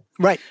knowable,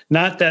 right?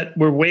 Not that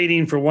we're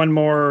waiting for one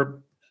more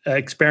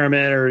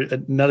experiment or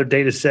another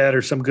data set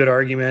or some good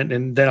argument,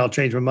 and then I'll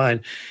change my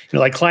mind.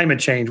 Like climate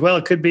change. Well,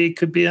 it could be.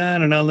 I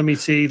don't know. Let me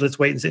see. Let's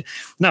wait and see.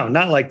 No,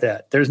 not like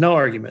that. There's no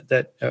argument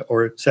that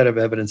or set of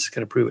evidence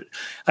can prove it.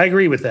 I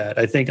agree with that.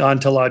 I think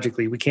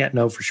ontologically we can't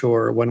know for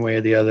sure one way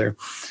or the other.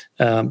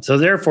 So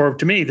therefore,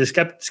 to me, the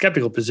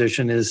skeptical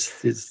position is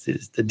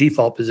the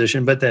default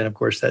position. But then, of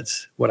course,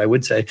 that's what I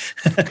would say.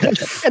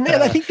 and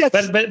I think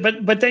that's.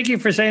 But thank you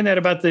for saying that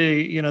about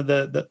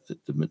the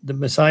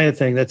Messiah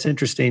thing. That's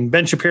interesting.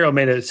 Ben Shapiro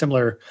made a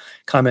similar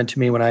comment to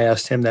me when I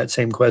asked him that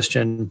same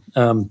question.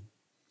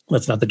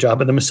 That's not the job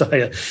of the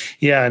Messiah.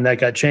 Yeah, and that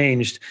got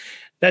changed.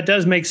 That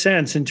does make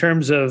sense in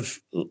terms of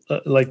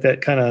like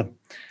that kind of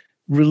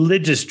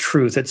religious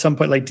truth at some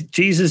point. Like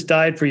Jesus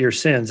died for your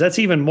sins. That's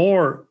even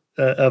more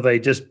of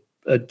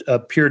a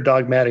pure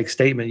dogmatic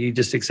statement. You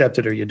just accept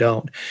it or you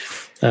don't.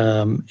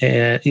 And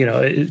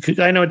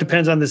I know it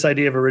depends on this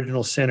idea of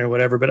original sin or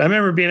whatever, but I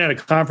remember being at a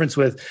conference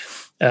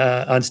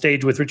on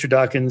stage with Richard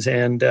Dawkins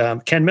and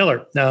Ken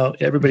Miller. Now,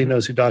 everybody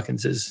knows who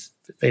Dawkins is,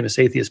 famous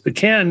atheist, but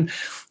Ken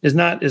is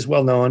not as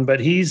well known, but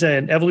he's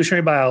an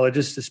evolutionary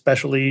biologist,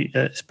 especially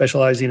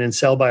specializing in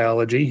cell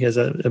biology. He has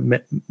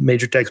a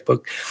major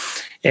textbook,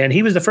 and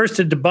he was the first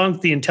to debunk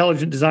the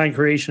intelligent design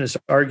creationist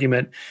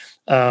argument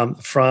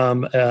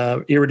from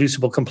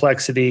irreducible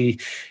complexity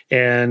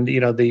and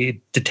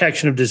the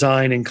detection of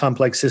design in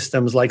complex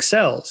systems like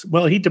cells.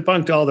 Well, he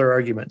debunked all their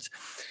arguments.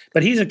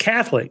 But he's a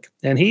Catholic,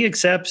 and he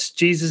accepts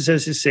Jesus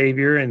as his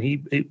Savior, and he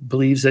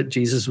believes that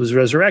Jesus was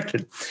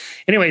resurrected.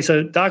 Anyway,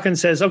 so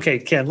Dawkins says, okay,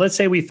 Ken, let's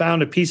say we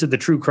found a piece of the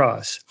true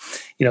cross.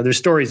 There's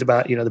stories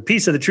about, the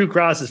piece of the true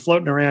cross is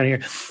floating around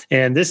here,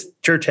 and this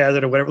church has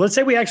it or whatever. Let's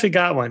say we actually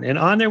got one, and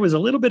on there was a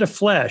little bit of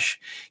flesh,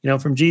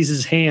 from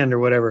Jesus' hand or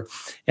whatever.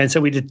 And so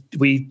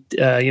we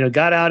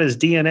got out his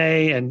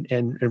DNA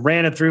and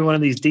ran it through one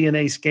of these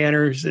DNA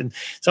scanners and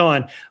so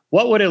on.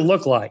 What would it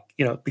look like?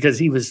 Because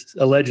he was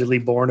allegedly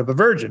born of a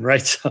virgin,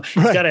 right? So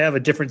he's got to have a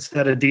different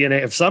set of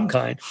DNA of some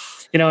kind.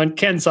 And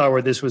Ken saw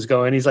where this was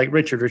going. He's like,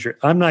 Richard,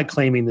 I'm not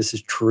claiming this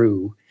is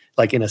true,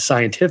 like in a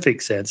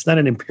scientific sense, not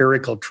an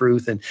empirical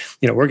truth. And,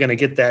 we're going to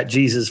get that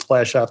Jesus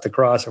flesh off the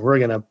cross and we're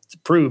going to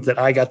prove that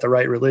I got the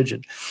right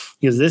religion.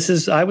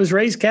 Because I was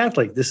raised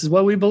Catholic. This is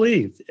what we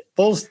believe.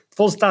 Full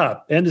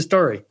stop. End of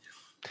story.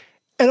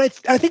 And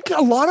I think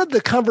a lot of the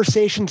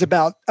conversations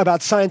about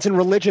science and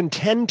religion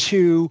tend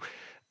to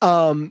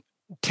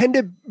tend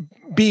to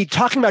be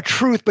talking about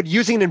truth, but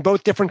using it in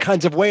both different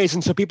kinds of ways.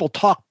 And so people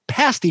talk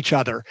past each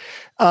other.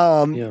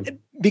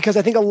 Because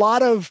I think a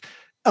lot of,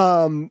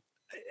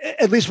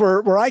 at least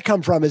where I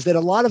come from, is that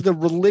a lot of the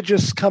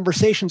religious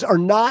conversations are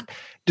not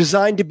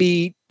designed to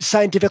be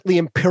scientifically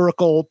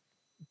empirical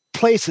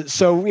places.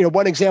 So,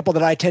 one example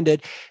that I tend to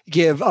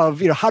give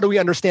of, how do we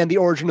understand the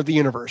origin of the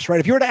universe,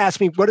 right? If you were to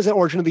ask me, what is the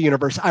origin of the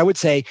universe? I would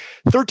say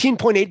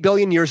 13.8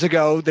 billion years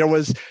ago, there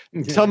was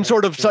some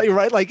sort of,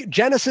 right? Like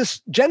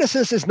Genesis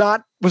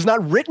was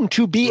not written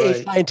to be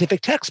a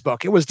scientific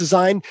textbook. It was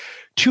designed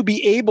to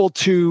be able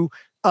to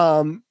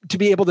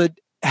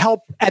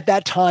help at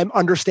that time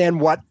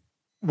understand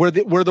where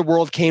the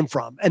world came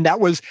from. And that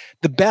was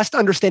the best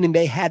understanding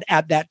they had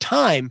at that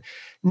time.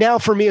 Now,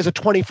 for me as a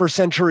 21st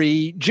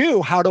century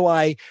Jew, how do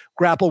I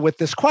grapple with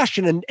this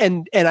question?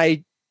 And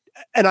I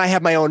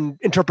have my own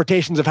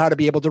interpretations of how to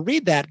be able to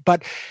read that,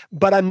 but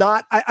I'm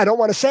not. I don't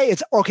want to say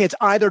it's okay. It's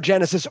either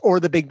Genesis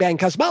or the Big Bang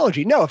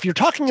cosmology. No, if you're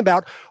talking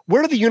about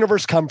where did the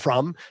universe come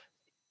from,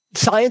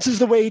 science is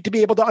the way to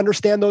be able to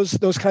understand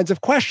those kinds of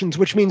questions.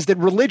 Which means that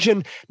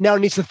religion now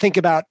needs to think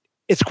about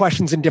its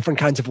questions in different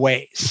kinds of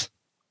ways.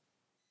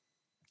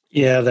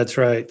 Yeah, that's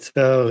right.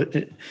 So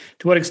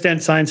to what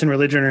extent science and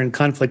religion are in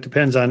conflict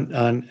depends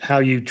on how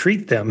you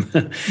treat them.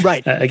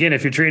 Right. Again,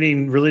 if you're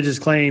treating religious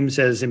claims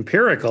as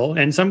empirical,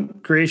 and some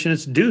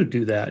creationists do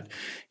that,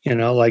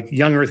 like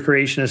young earth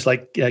creationists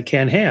like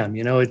Ken Ham,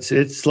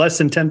 it's less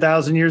than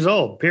 10,000 years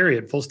old,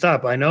 period, full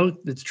stop. I know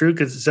it's true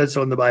because it says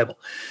so in the Bible.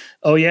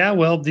 Oh, yeah,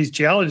 well, these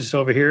geologists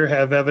over here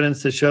have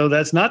evidence to show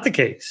that's not the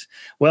case.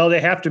 Well, they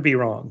have to be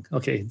wrong.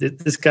 Okay,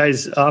 this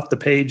guy's off the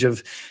page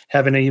of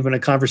having even a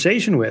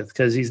conversation with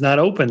because he's not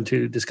open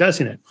to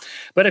discussing it.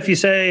 But if you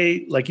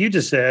say, like you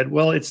just said,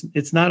 well,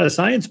 it's not a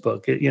science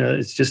book.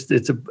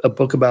 It's a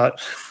book about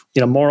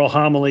moral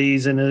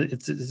homilies, and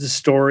it's a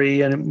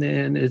story, and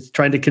it's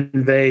trying to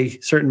convey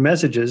certain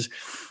messages,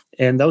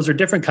 and those are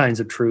different kinds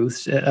of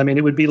truths. I mean,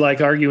 it would be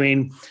like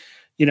arguing,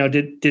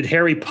 did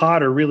Harry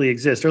Potter really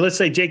exist? Or let's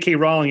say J.K.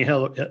 Rowling,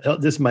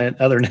 this is my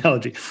other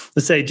analogy.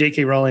 Let's say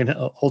J.K. Rowling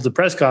holds a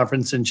press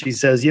conference and she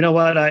says, you know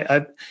what,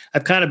 I've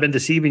kind of been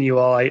deceiving you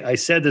all. I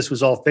said this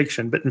was all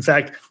fiction, but in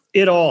fact,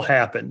 it all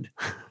happened.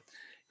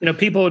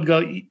 People would go,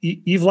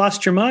 you've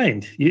lost your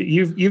mind.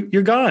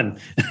 You're gone.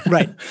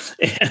 Right.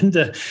 And,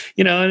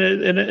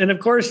 and of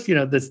course,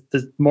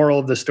 the moral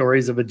of the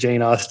stories of a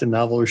Jane Austen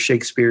novel or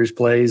Shakespeare's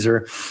plays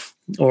or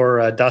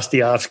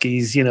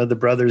Dostoevsky's, the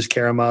brothers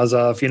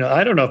Karamazov.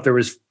 I don't know if there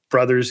was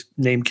brothers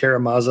named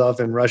Karamazov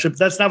in Russia, but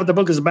that's not what the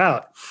book is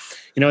about.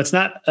 It's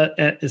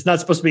not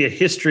supposed to be a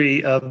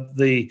history of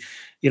the,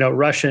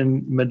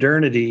 Russian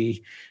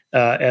modernity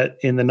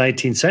in the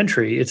 19th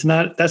century. It's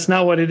not. That's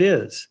not what it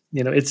is.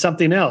 It's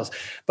something else.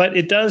 But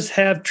it does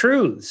have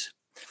truths.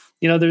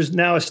 There's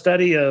now a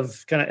study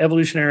of kind of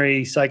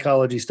evolutionary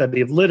psychology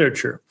study of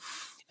literature.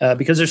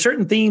 Because there's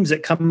certain themes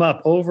that come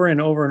up over and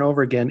over and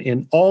over again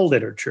in all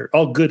literature,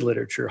 all good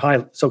literature,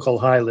 so-called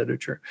high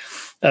literature,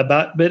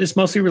 but it's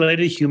mostly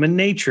related to human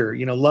nature,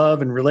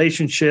 love and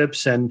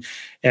relationships and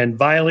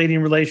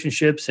violating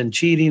relationships and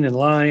cheating and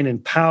lying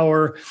and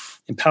power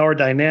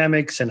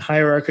dynamics and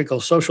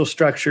hierarchical social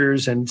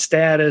structures and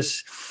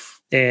status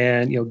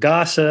and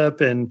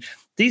gossip, and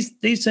these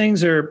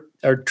things are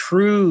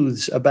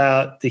truths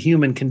about the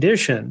human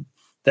condition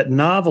that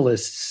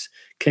novelists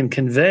can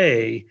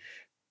convey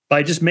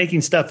by just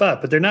making stuff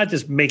up. But they're not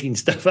just making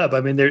stuff up.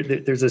 I mean,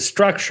 there's a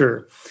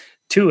structure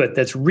to it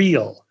that's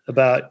real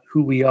about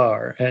who we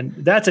are. And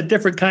that's a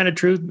different kind of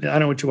truth. I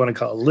don't know what you want to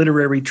call it,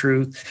 literary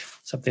truth,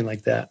 something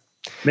like that.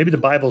 Maybe the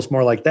Bible's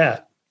more like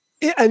that.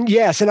 And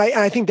yes, and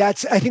I think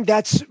that's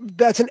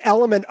an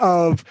element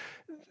of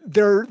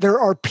there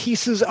are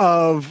pieces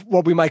of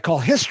what we might call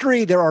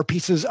history. There are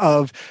pieces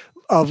of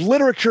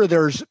literature.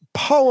 There's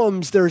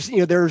poems. There's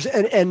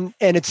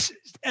it's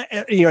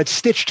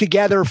stitched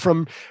together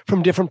from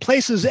different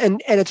places,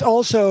 and it's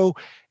also,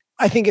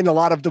 I think, in a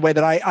lot of the way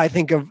that I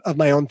think of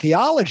my own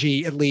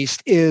theology, at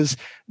least, is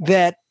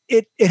that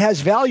it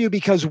has value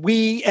because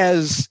we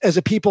as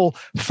a people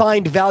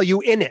find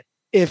value in it.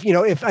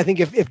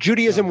 If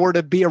Judaism were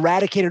to be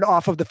eradicated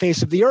off of the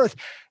face of the earth,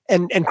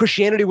 and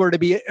Christianity were to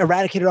be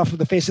eradicated off of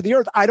the face of the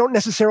earth, I don't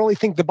necessarily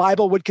think the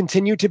Bible would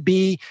continue to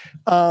be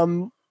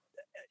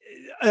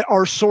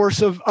our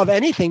source of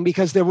anything,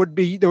 because there would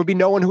be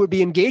no one who would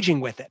be engaging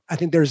with it. I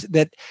think there's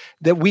that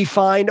we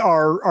find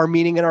our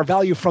meaning and our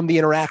value from the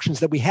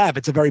interactions that we have.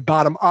 It's a very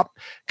bottom up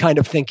kind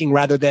of thinking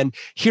rather than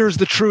here's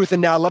the truth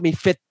and now let me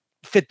fit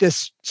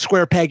this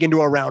square peg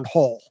into a round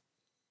hole.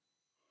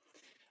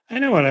 I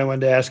know what I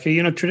wanted to ask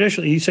you.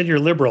 Traditionally, you said you're a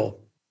liberal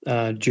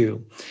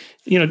Jew.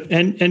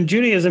 And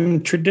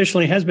Judaism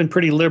traditionally has been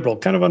pretty liberal,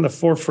 kind of on the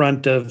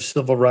forefront of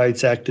civil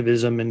rights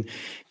activism and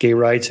gay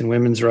rights and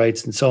women's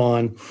rights and so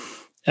on.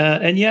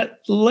 And yet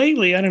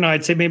lately, I don't know,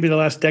 I'd say maybe the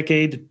last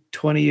decade,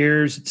 20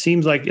 years, it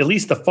seems like at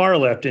least the far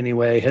left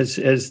anyway,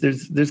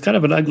 there's kind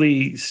of an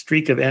ugly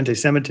streak of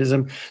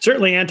anti-Semitism,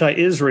 certainly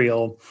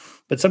anti-Israel,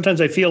 but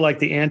sometimes I feel like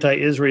the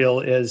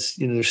anti-Israel is,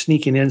 they're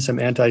sneaking in some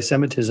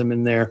anti-Semitism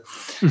in there.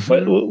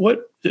 Mm-hmm.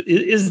 What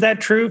is that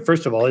true?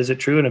 First of all, is it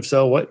true? And if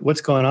so, what's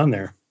going on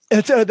there?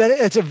 It's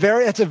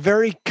a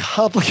very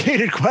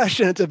complicated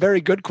question. It's a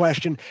very good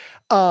question,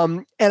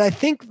 and I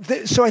think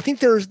there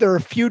are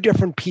a few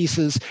different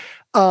pieces.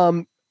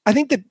 I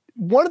think that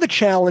one of the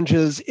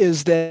challenges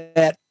is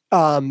that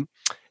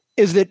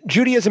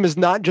Judaism is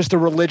not just a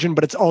religion,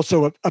 but it's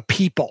also a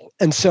people,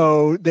 and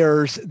so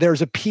there's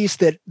a piece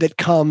that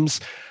comes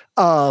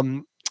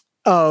of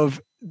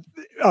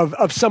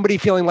somebody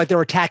feeling like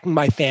they're attacking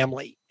my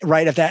family,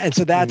 right?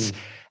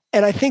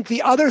 And I think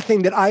the other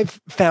thing that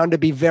I've found to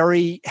be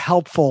very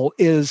helpful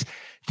is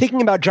thinking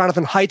about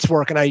Jonathan Haidt's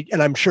work, and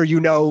I'm sure you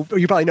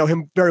probably know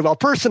him very well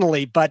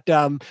personally, but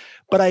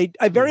I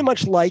very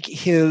much like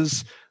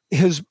his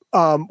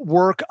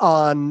work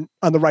on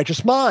the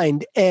righteous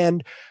mind.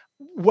 And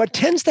what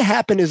tends to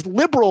happen is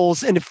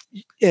liberals,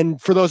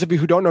 and for those of you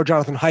who don't know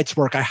Jonathan Haidt's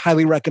work, I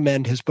highly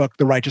recommend his book,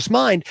 The Righteous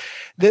Mind,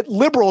 that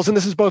liberals, and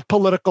this is both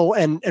political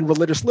and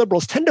religious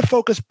liberals, tend to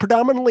focus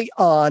predominantly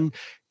on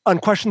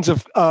questions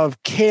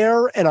of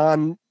care and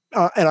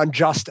on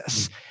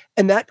justice.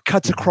 And that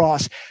cuts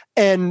across.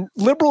 And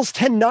liberals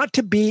tend not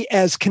to be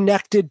as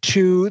connected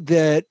to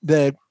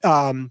the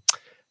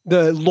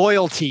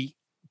loyalty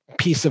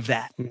piece of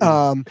that.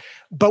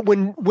 But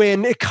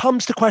when it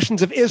comes to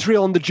questions of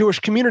Israel and the Jewish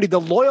community,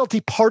 the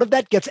loyalty part of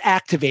that gets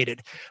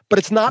activated, but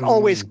it's not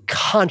always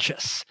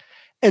conscious.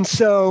 And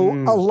so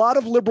a lot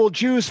of liberal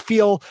Jews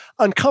feel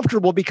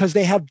uncomfortable because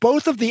they have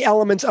both of the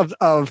elements of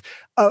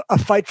a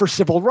fight for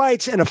civil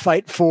rights and a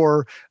fight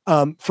for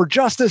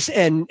justice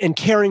and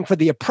caring for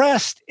the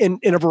oppressed in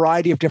a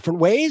variety of different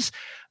ways.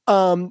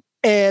 And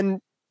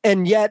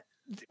yet,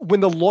 when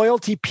the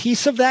loyalty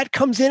piece of that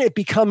comes in, it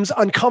becomes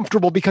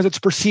uncomfortable because it's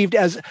perceived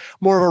as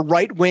more of a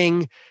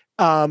right-wing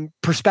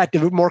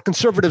perspective. More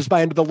conservatives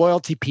buy into the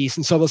loyalty piece.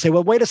 And so they'll say,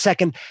 well, wait a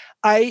second,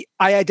 I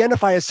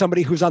identify as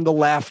somebody who's on the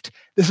left.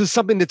 This is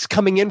something that's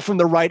coming in from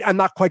the right. I'm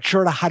not quite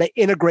sure how to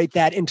integrate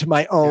that into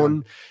my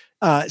own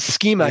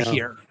schema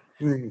here.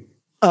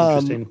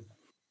 Interesting.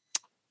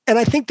 And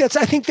I think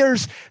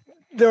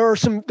there are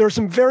some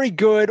very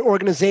good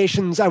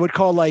organizations I would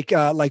call like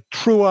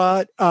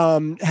Trua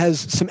has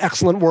some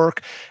excellent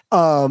work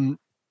on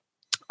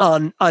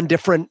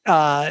different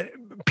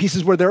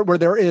pieces where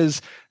there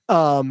is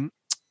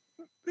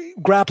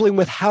grappling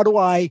with how do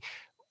I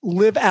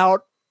live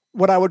out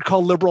what I would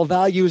call liberal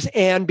values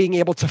and being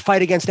able to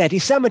fight against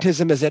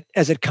anti-Semitism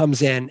as it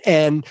comes in.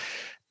 And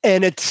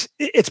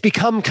it's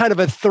become kind of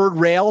a third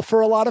rail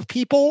for a lot of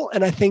people.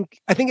 And I think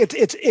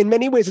it's in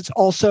many ways it's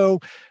also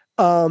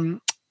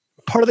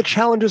part of the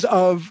challenges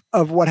of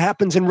what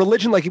happens in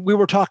religion, like we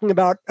were talking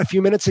about a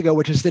few minutes ago,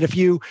 which is that if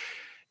you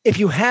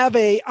have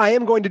I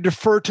am going to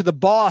defer to the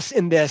boss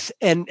in this,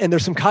 and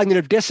there's some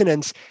cognitive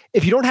dissonance,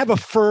 if you don't have a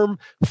firm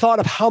thought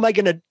of how am I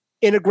going to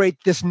integrate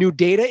this new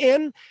data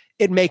in,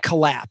 it may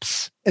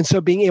collapse. And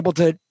so being able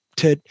to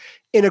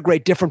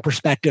integrate different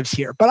perspectives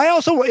here. But I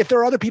also, if there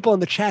are other people in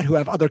the chat who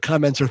have other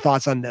comments or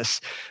thoughts on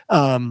this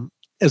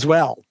as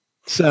well.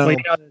 So I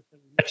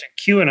mentioned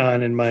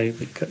QAnon in my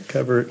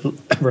cover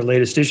of our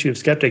latest issue of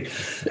Skeptic.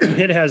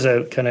 It has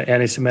a kind of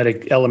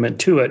anti-Semitic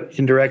element to it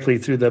indirectly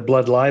through the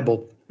blood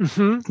libel.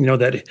 Mm-hmm.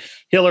 That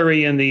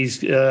Hillary and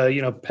these,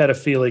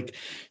 pedophilic,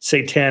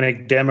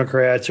 satanic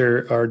Democrats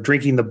are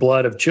drinking the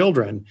blood of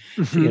children,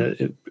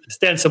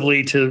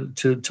 ostensibly to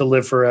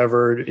live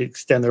forever,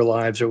 extend their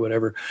lives or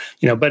whatever,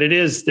 But it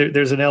is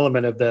there's an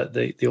element of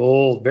the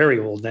old, very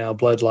old now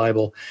blood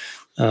libel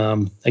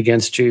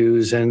against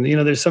Jews, and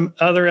there's some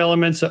other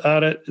elements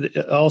about it.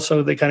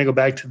 Also, they kind of go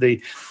back to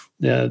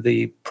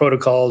the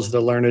protocols,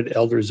 the learned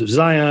elders of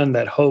Zion,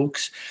 that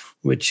hoax,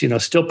 which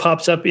still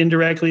pops up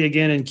indirectly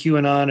again in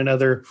QAnon and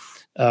other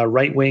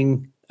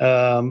right-wing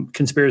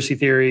conspiracy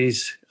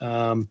theories.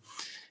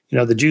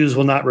 The Jews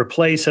will not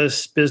replace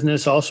us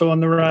business also on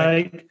the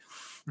right.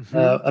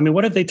 Mm-hmm.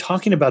 What are they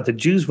talking about? The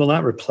Jews will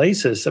not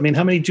replace us. How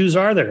many Jews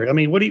are there?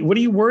 What are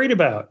you worried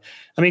about?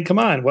 Come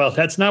on. Well,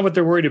 that's not what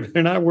they're worried about.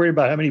 They're not worried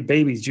about how many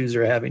babies Jews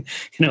are having.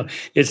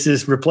 It's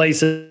just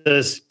replace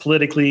us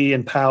politically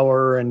and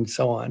power and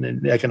so on,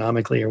 and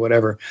economically or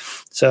whatever.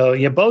 So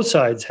both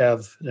sides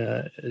have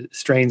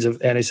strains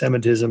of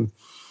anti-Semitism.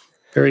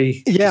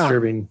 Very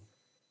disturbing.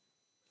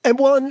 And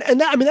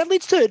that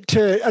leads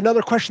to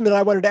another question that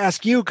I wanted to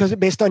ask you, because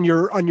based on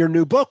your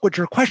new book, which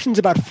are questions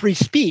about free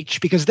speech,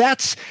 because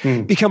that's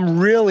become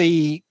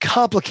really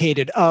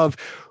complicated of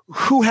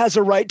who has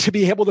a right to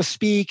be able to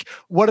speak,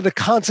 what are the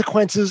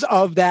consequences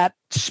of that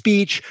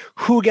speech,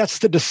 who gets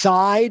to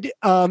decide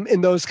in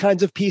those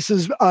kinds of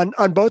pieces on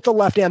both the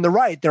left and the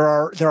right. There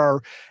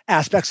are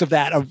aspects of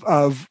that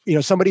of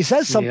somebody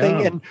says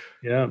something and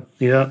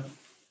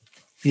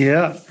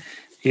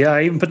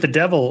I even put the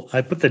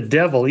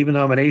devil. Even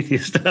though I'm an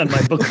atheist, on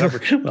my book cover.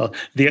 Well,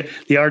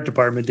 the art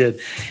department did.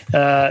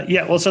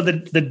 So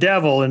the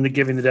devil, and the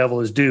giving the devil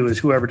his due, is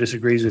whoever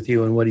disagrees with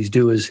you, and what he's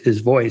due is his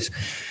voice.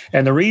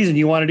 And the reason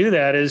you want to do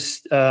that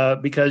is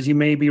because you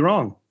may be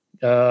wrong.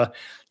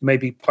 You might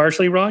be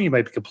partially wrong. You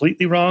might be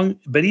completely wrong.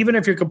 But even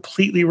if you're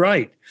completely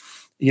right,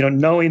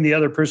 knowing the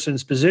other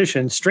person's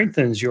position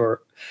strengthens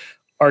your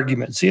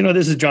arguments.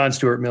 This is John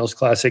Stuart Mill's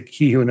classic,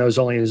 he who knows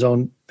only his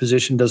own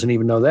position doesn't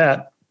even know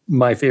that.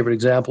 My favorite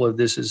example of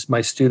this is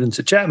my students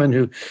at Chapman,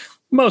 who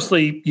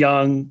mostly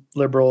young,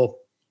 liberal,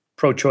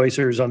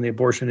 pro-choicers on the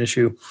abortion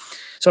issue.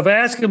 So if I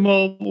ask them,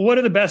 well, what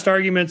are the best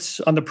arguments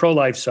on the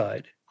pro-life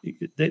side?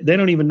 They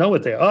don't even know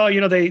what they are.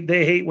 Oh,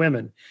 they hate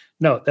women.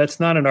 No, that's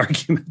not an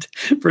argument.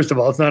 First of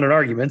all, it's not an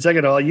argument.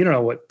 Second of all, you don't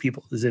know what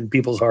is in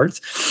people's hearts.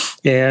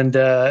 And,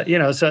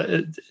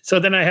 so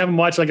then I have them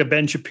watch like a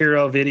Ben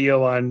Shapiro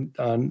video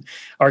on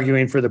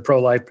arguing for the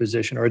pro-life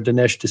position, or a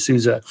Dinesh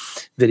D'Souza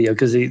video,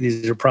 because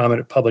these are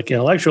prominent public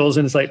intellectuals.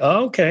 And it's like,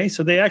 oh, okay,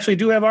 so they actually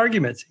do have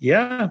arguments.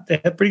 Yeah, they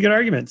have pretty good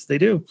arguments. They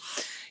do.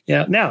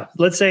 Yeah. Now,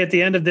 let's say at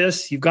the end of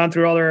this, you've gone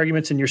through all their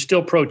arguments and you're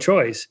still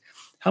pro-choice.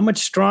 How much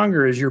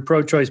stronger is your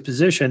pro-choice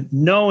position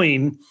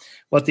knowing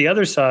what the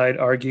other side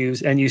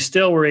argues, and you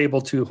still were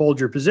able to hold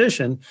your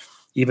position?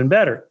 Even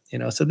better,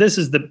 So this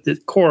is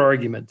the core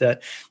argument,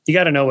 that you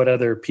got to know what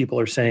other people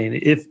are saying,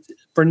 if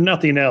for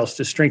nothing else,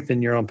 to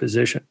strengthen your own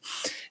position.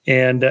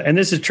 And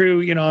this is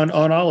true, on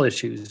all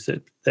issues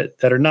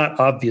that are not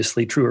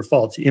obviously true or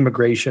false,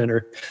 immigration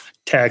or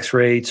tax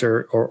rates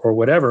or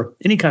whatever,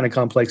 any kind of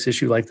complex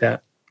issue like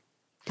that.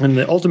 And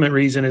the ultimate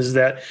reason is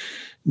that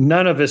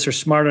none of us are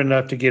smart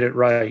enough to get it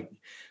right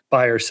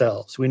by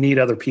ourselves. We need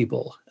other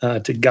people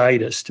to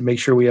guide us, to make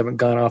sure we haven't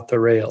gone off the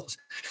rails.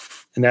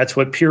 And that's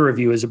what peer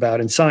review is about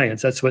in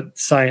science. That's what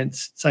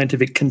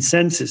scientific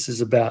consensus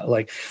is about.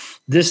 Like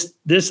this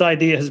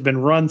idea has been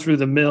run through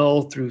the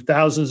mill, through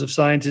thousands of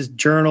scientists,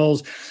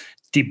 journals,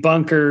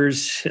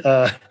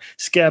 debunkers,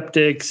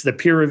 skeptics,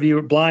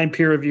 the blind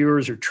peer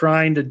reviewers are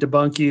trying to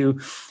debunk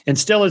you, and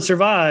still it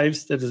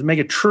survives. That doesn't make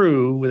it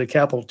true with a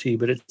capital T,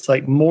 but it's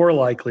like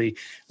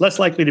less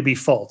likely to be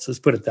false. Let's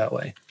put it that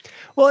way.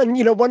 Well, and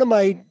one of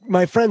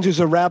my friends who's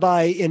a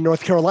rabbi in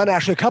North Carolina,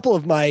 actually a couple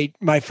of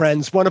my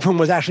friends, one of whom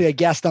was actually a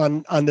guest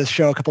on this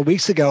show a couple of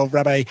weeks ago,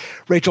 Rabbi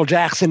Rachel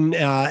Jackson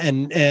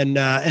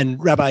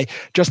and Rabbi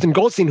Justin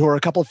Goldstein, who are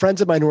a couple of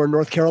friends of mine who are in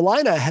North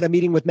Carolina, had a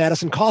meeting with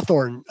Madison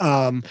Cawthorn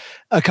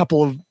a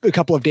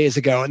couple of days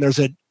ago, and there's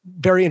a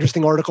very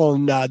interesting article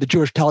in the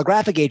Jewish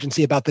Telegraphic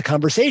Agency about the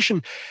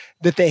conversation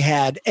that they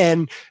had,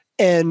 and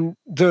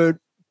the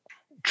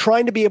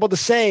trying to be able to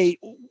say,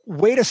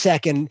 wait a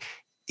second.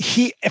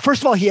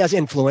 First of all, he has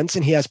influence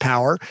and he has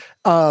power.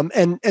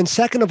 And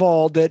second of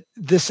all, that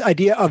this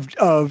idea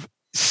of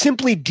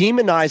simply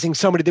demonizing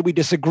somebody that we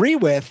disagree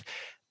with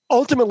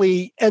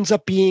ultimately ends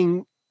up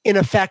being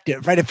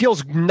ineffective, right? It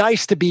feels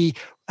nice to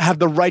have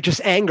the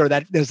righteous anger,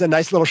 that there's a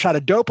nice little shot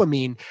of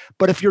dopamine.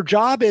 But if your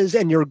job is,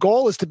 and your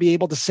goal is to be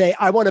able to say,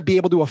 I want to be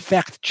able to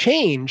affect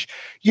change,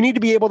 you need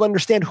to be able to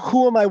understand,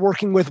 who am I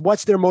working with?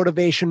 What's their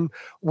motivation?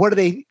 What are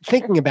they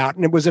thinking about?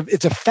 And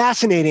it's a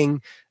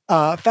fascinating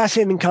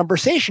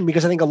conversation,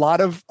 because I think a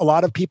lot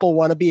of people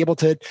want to be able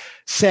to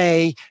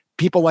say,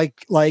 people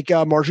like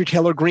Marjorie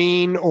Taylor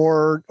Greene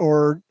or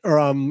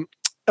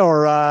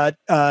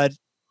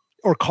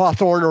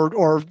Cawthorn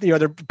or the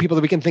other people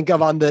that we can think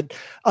of on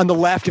the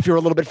left, if you're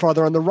a little bit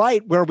farther on the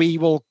right, where we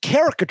will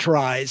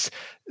caricaturize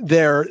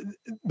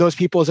those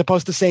people, as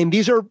opposed to saying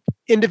these are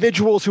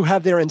individuals who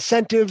have their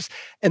incentives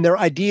and their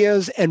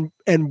ideas and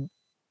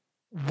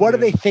what do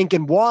they think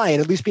and why,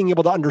 and at least being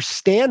able to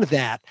understand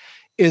that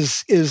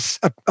is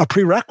a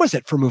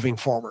prerequisite for moving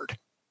forward.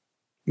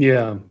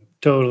 Yeah,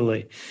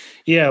 totally.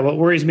 Yeah, what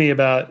worries me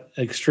about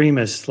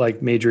extremists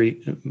like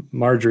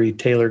Marjorie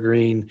Taylor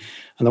Greene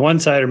on the one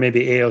side, or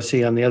maybe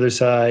AOC on the other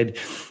side,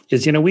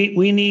 is we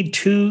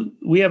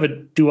have a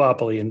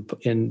duopoly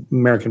in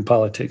American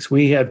politics.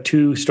 We have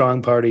two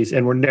strong parties,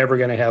 and we're never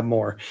going to have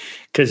more,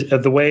 because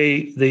of the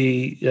way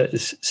the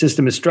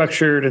system is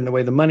structured and the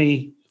way the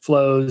money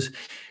flows.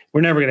 We're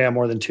never going to have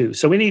more than two.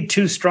 So we need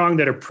two strong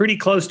that are pretty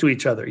close to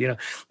each other,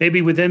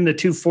 maybe within the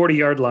 2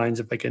 40-yard lines,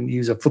 if I can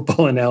use a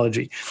football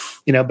analogy,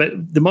 but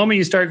the moment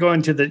you start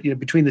going to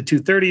between the 2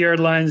 30-yard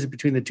lines,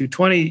 between the 2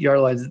 20-yard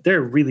lines,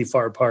 they're really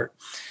far apart.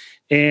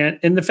 And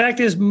the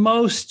fact is,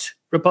 most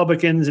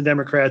Republicans and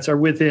Democrats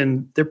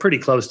they're pretty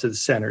close to the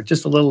center,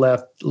 just a little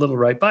left, a little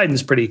right.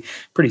 Biden's pretty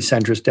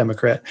centrist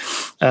Democrat.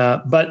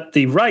 But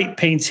the right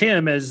paints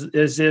him as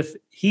if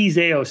he's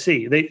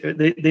AOC.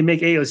 They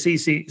make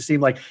AOC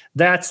seem like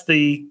that's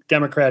the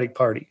Democratic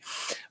Party,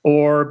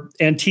 or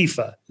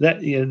Antifa.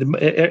 That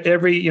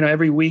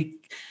every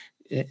week,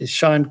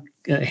 Sean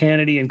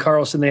Hannity and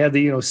Carlson, they have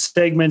the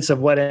segments of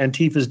what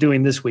Antifa is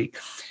doing this week,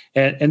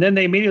 and then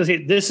they immediately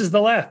say, this is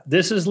the left,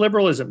 this is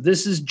liberalism,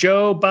 this is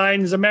Joe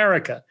Biden's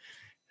America.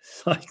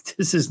 It's like,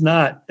 this is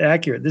not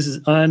accurate. This is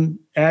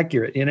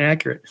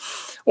inaccurate.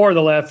 Or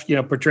the left,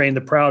 portraying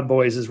the Proud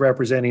Boys as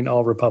representing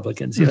all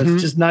Republicans.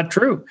 It's just not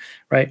true,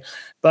 right?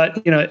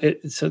 But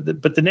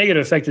but the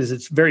negative effect is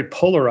it's very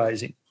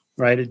polarizing,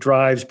 right? It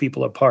drives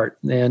people apart,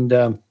 and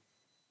even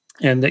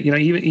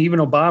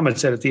Obama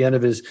said at the end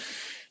of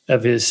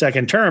his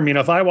second term,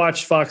 if I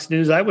watched Fox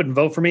News, I wouldn't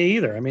vote for me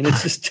either. I mean,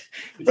 it's just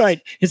right.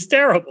 It's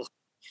terrible.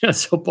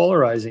 So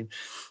polarizing.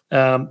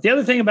 The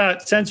other thing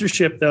about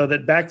censorship, though,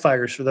 that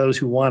backfires for those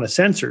who want to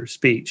censor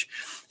speech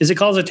is it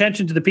calls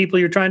attention to the people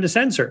you're trying to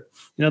censor.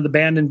 The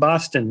banned in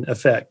Boston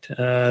effect,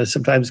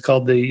 sometimes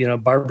called the,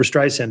 Barbra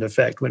Streisand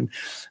effect, when,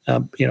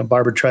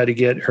 Barbara tried to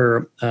get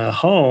her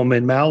home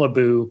in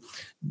Malibu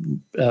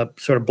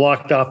sort of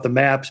blocked off the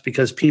maps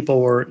because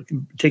people were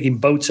taking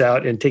boats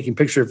out and taking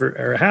pictures of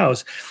her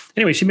house.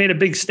 Anyway, she made a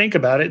big stink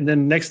about it. And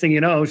then next thing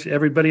you know,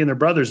 everybody and their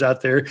brothers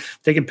out there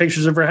taking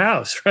pictures of her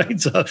house, right?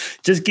 So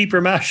just keep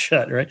her mouth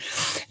shut, right?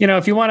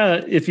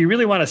 If you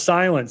really want to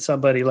silence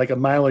somebody like a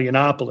Milo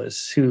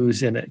Yiannopoulos,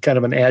 who's in kind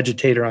of an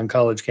agitator on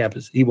college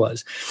campus, he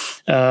was,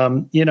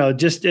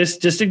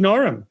 just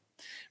ignore him.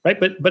 Right.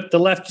 But the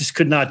left just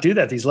could not do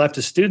that. These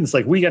leftist students,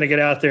 we got to get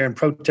out there and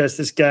protest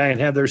this guy and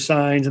have their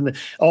signs, and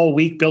all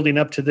week building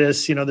up to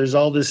this, there's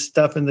all this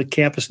stuff in the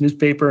campus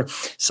newspaper,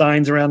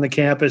 signs around the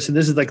campus. And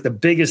this is the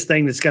biggest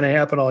thing that's going to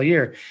happen all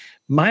year.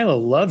 Milo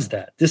loves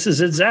that. This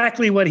is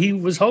exactly what he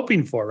was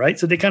hoping for. Right.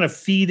 So they kind of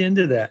feed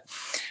into that.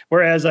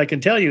 Whereas I can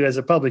tell you, as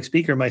a public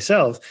speaker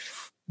myself,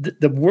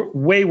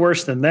 way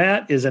worse than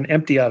that is an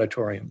empty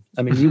auditorium.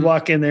 I mean, you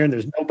walk in there and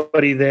there's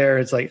nobody there.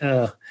 It's like,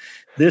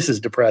 this is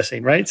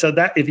depressing, right? So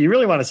that if you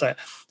really want to say,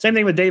 same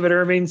thing with David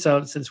Irving.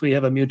 So since we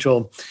have a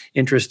mutual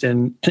interest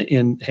in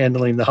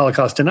handling the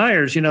Holocaust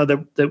deniers,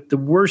 the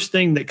worst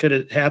thing that could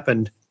have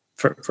happened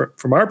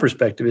from our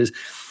perspective is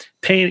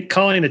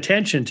calling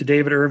attention to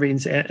David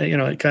Irving's,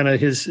 kind of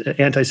his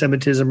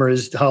anti-Semitism or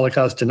his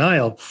Holocaust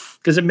denial,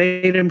 because it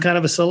made him kind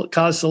of a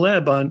cause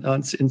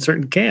celeb in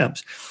certain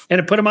camps, and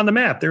it put him on the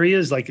map. There he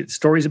is,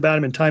 stories about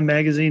him in Time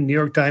magazine, New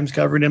York Times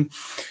covered him,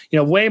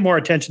 way more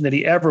attention than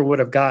he ever would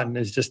have gotten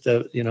as just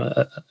an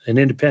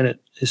independent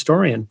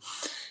historian.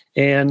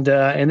 And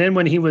then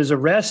when he was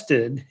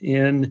arrested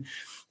in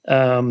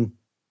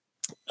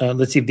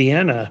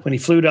Vienna, when he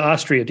flew to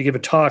Austria to give a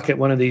talk at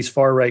one of these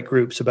far-right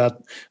groups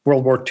about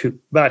World War II,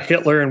 about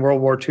Hitler and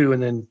World War II,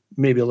 and then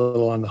maybe a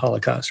little on the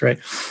Holocaust,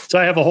 right? So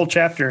I have a whole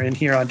chapter in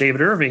here on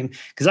David Irving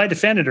because I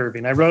defended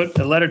Irving. I wrote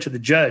a letter to the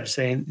judge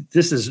saying,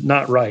 this is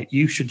not right.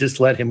 You should just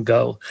let him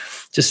go.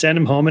 Just send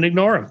him home and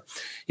ignore him.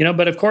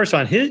 But of course,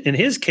 in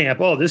his camp,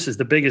 this is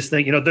the biggest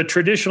thing. The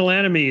traditional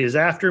enemy is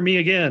after me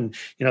again.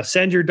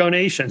 Send your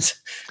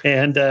donations,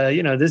 and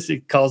this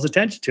calls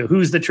attention to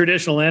who's the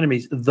traditional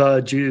enemies,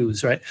 the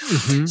Jews, right?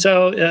 Mm-hmm.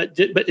 So,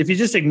 but if you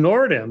just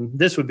ignored him,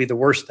 this would be the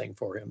worst thing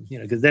for him,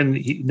 because then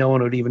no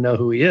one would even know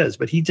who he is.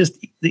 But he just,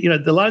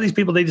 a lot of these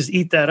people, they just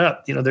eat that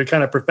up. They're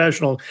kind of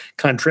professional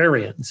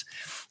contrarians.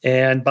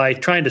 And by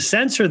trying to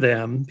censor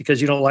them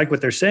because you don't like what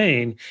they're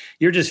saying,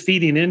 you're just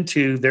feeding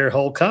into their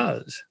whole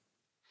cause.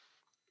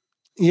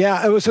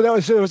 Yeah, it was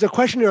a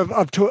question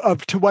of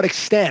to what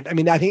extent. I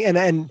mean, I think,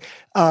 and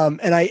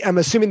I'm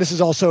assuming this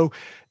is also,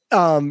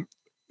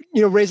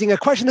 raising a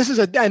question. This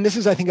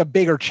is I think a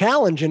bigger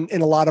challenge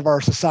in a lot of our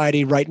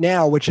society right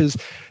now, which is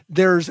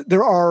there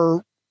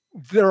are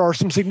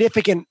some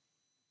significant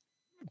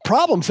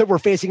problems that we're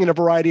facing in a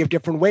variety of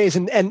different ways,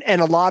 and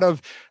a lot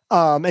of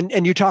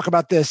and you talk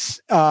about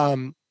this,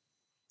 I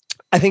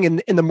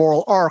think in the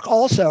moral arc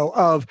also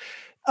of.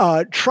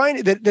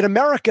 Trying that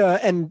America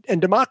and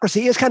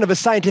democracy is kind of a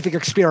scientific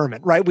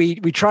experiment, right? We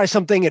try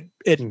something,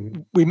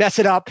 we mess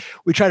it up,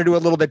 we try to do a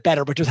little bit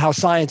better, which is how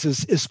science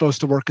is supposed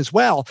to work as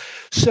well.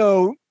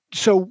 So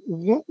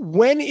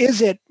when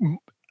is it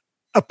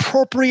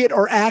appropriate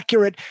or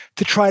accurate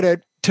to try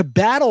to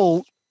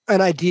battle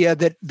an idea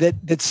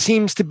that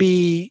seems to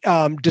be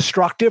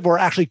destructive or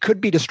actually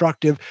could be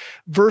destructive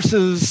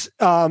versus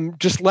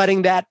just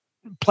letting that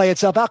play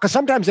itself out? Because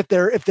sometimes if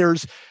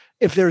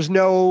there's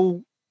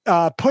no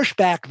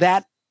pushback,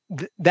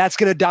 that's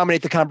going to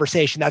dominate the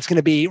conversation. That's going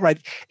to be right.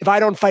 If I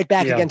don't fight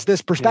back against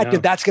this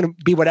perspective, that's going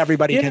to be what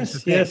everybody tends to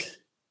think.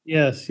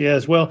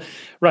 Yes. Well,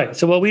 right.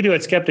 So what we do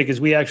at Skeptic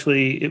is we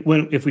actually,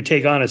 if we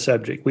take on a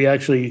subject, we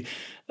actually,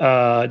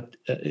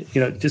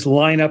 just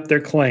line up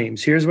their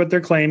claims. Here's what they're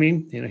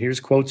claiming.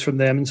 Here's quotes from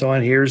them and so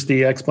on. Here's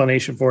the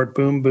explanation for it.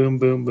 Boom, boom,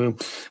 boom, boom.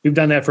 We've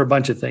done that for a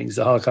bunch of things.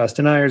 The Holocaust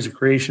deniers, the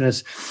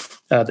creationists,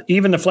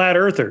 even the flat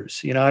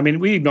earthers.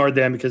 We ignored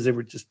them because they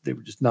were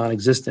just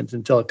non-existent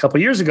until a couple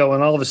of years ago,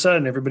 and all of a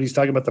sudden everybody's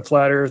talking about the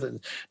flat earth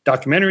and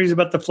documentaries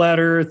about the flat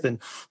earth and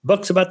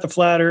books about the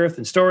flat earth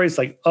and stories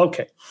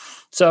okay.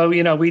 So,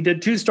 we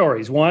did two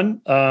stories.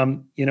 One,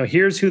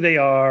 here's who they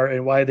are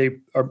and why they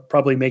are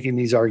probably making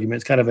these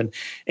arguments, kind of an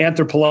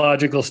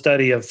anthropological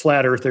study of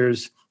flat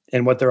earthers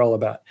and what they're all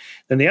about.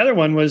 Then the other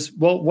one was,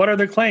 well, what are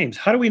their claims?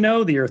 How do we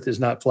know the earth is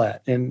not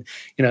flat? And,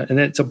 and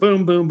then so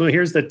boom, boom, boom,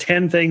 here's the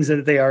 10 things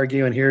that they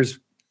argue, and here's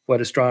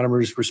what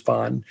astronomers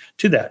respond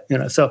to that,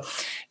 So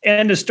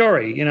end of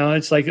story,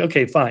 it's like,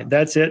 okay, fine,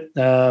 that's it.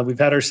 We've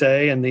had our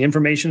say, and the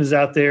information is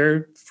out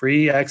there,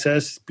 free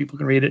access. People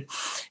can read it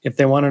if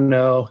they want to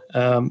know.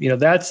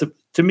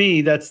 To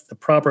me, that's the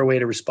proper way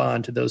to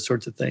respond to those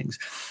sorts of things.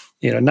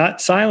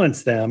 Not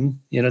silence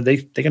them. They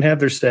can have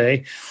their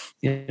say.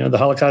 The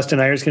Holocaust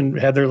deniers can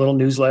have their little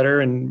newsletter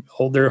and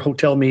hold their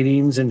hotel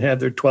meetings and have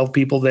their 12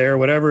 people there,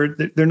 whatever.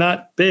 They're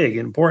not big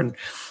and important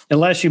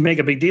unless you make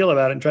a big deal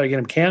about it and try to get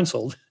them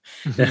canceled.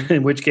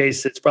 in which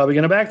case it's probably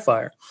going to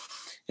backfire.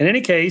 In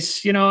any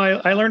case,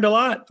 I learned a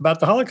lot about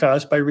the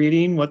Holocaust by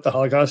reading what the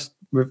Holocaust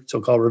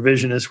so-called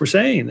revisionists were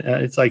saying.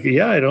 It's like,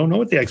 I don't know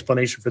what the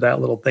explanation for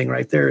that little thing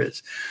right there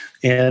is.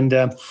 And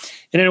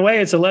in a way,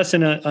 it's a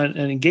lesson on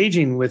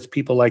engaging with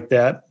people like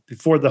that.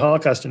 Before the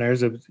Holocaust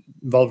deniers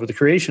involved with the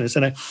creationists.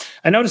 And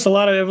I noticed a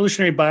lot of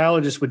evolutionary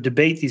biologists would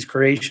debate these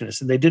creationists,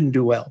 and they didn't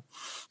do well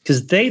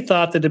because they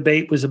thought the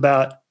debate was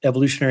about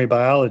evolutionary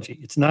biology.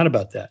 It's not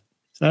about that.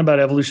 It's not about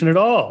evolution at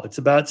all. It's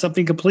about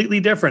something completely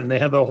different. And they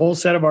have a whole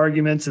set of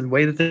arguments and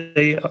way that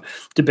they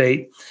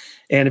debate.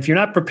 And if you're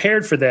not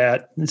prepared for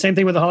that, and the same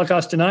thing with the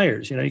Holocaust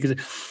deniers,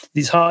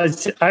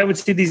 because I would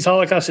see these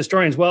Holocaust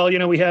historians,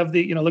 we have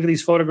look at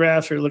these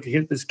photographs or look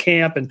at this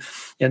camp and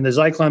the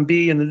Zyklon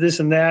B and the this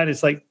and that.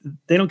 It's like,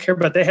 they don't care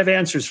about, they have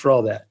answers for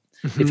all that.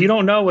 Mm-hmm. If you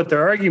don't know what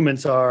their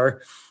arguments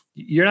are,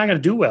 you're not going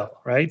to do well,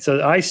 right?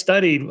 So I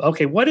studied,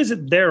 okay, what is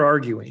it they're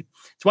arguing?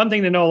 It's one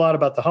thing to know a lot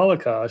about the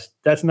Holocaust.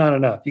 That's not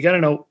enough. You got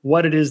to know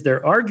what it is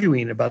they're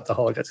arguing about the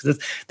Holocaust,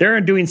 because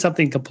they're doing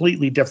something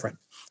completely different,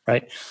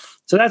 right?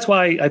 So that's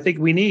why I think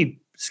we need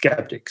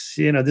skeptics.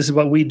 This is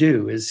what we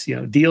do is,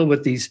 deal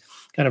with these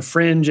kind of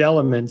fringe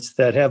elements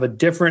that have a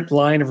different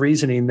line of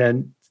reasoning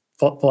than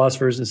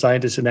philosophers and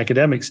scientists and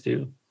academics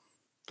do.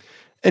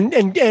 And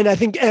I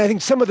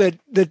think some of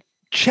the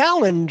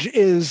challenge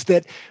is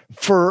that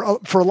for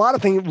a lot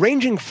of things,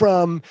 ranging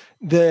from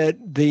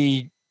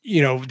the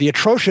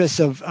atrocious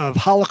of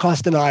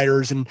Holocaust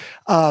deniers and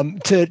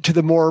to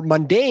the more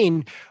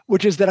mundane,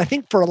 which is that I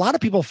think for a lot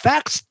of people,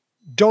 facts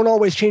don't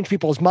always change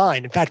people's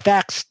mind. In fact,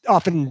 facts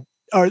often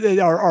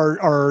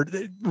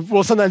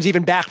will sometimes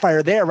even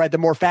backfire there, right? The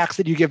more facts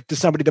that you give to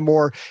somebody, the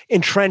more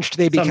entrenched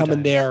they become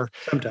in their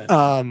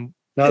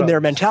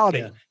mentality.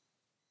 Yeah.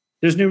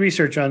 There's new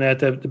research on that.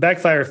 The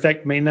backfire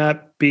effect may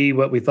not be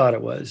what we thought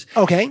it was.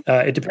 Okay.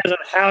 It depends on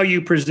how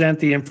you present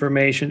the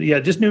information. Yeah,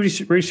 just new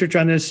research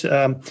on this.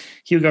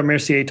 Hugo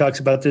Mercier talks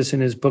about this in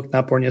his book,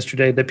 Not Born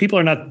Yesterday, that people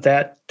are not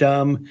that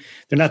dumb.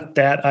 They're not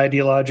that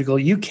ideological.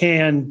 You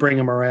can bring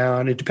them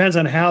around. It depends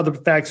on how the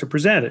facts are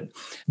presented.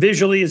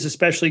 Visually is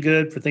especially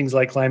good for things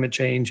like climate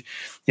change.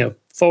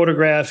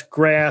 Photographs,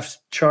 graphs,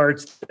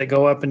 charts that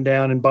go up and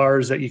down in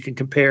bars that you can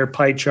compare.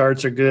 Pie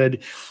charts are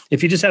good.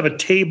 If you just have a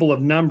table of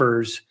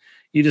numbers,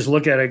 you just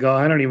look at it and go,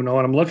 I don't even know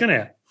what I'm looking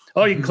at.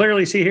 Oh, you can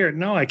clearly see here.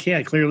 No, I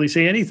can't clearly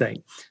see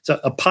anything. So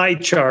a pie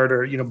chart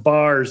or,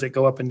 bars that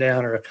go up and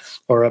down or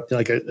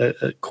like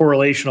a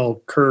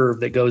correlational curve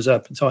that goes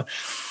up and so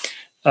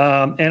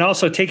on. And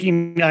also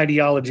taking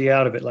ideology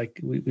out of it. Like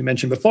we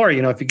mentioned before,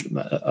 if you,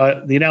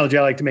 the analogy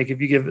I like to make,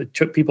 if you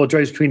give people a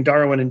choice between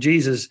Darwin and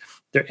Jesus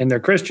and they're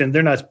Christian,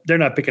 they're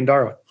not picking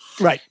Darwin.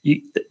 Right.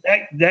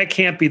 That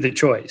can't be the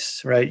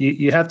choice, right?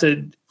 You have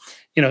to,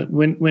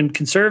 when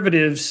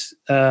conservatives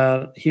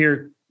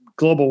hear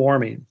global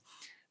warming,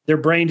 their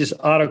brain just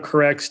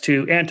autocorrects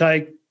to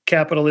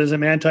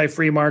anti-capitalism,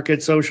 anti-free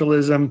market,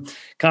 socialism,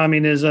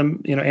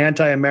 communism,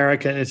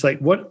 anti-America. And it's like,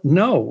 what?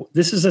 No,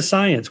 this is a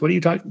science. What are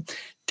you talking?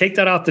 Take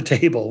that off the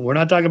table. We're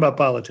not talking about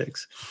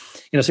politics.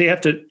 So you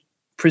have to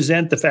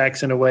present the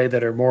facts in a way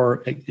that are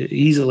more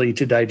easily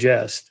to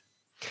digest.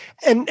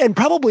 And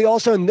probably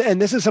also, and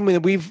this is something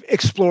that we've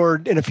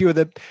explored in a few of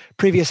the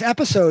previous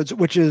episodes,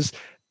 which is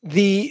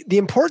the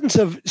importance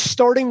of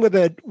starting with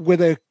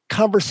a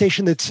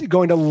conversation that's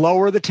going to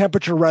lower the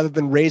temperature rather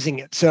than raising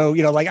it. So,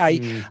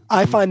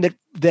 I find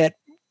that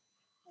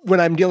when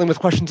I'm dealing with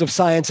questions of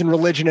science and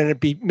religion, and it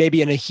be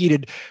maybe in a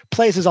heated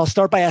places, I'll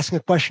start by asking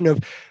a question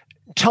of,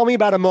 tell me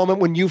about a moment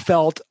when you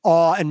felt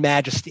awe and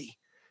majesty.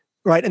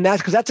 Right. And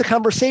that's because that's a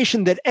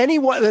conversation that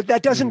anyone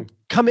that doesn't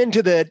come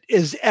into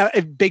is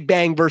Big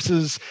Bang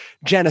versus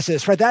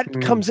Genesis. Right.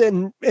 That comes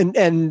in and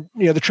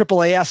the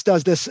AAAS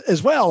does this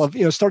as well of,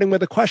 starting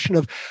with a question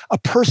of a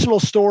personal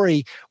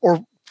story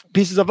or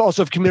pieces of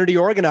also of community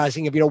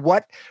organizing of,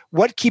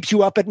 what keeps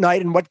you up at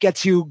night and what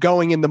gets you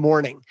going in the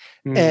morning.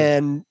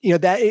 And,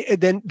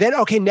 then,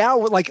 okay, now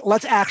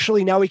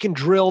now we can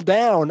drill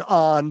down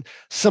on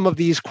some of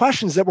these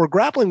questions that we're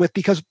grappling with,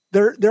 because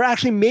there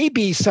actually may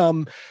be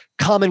some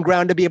common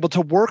ground to be able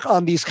to work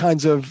on these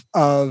kinds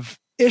of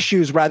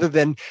issues rather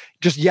than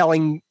just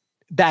yelling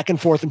back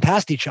and forth and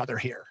past each other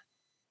here.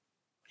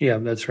 Yeah,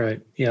 that's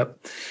right.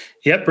 Yep.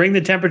 Bring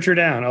the temperature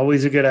down.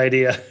 Always a good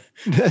idea.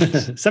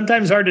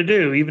 Sometimes hard to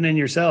do, even in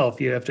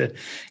yourself. You have to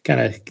kind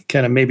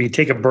of maybe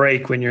take a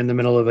break when you're in the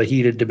middle of a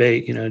heated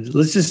debate.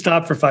 Let's just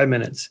stop for 5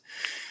 minutes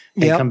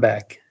and come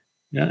back.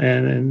 Yeah,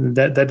 and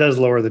that does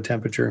lower the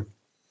temperature.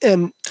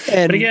 But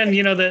again,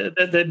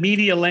 the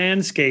media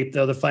landscape,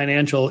 though, the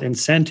financial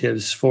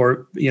incentives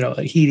for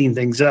heating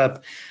things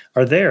up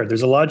are there.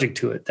 There's a logic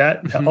to it.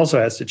 That also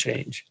has to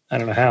change. I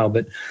don't know how,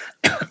 but.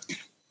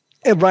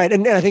 Right.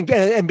 And I think,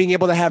 and being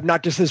able to have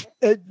not just this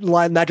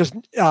line, not just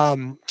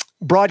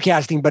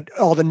broadcasting, but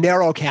all the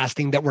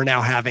narrowcasting that we're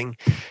now having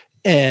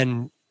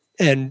and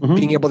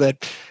being able to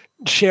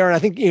share. And I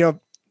think,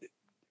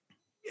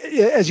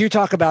 as you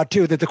talk about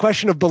too, that the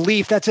question of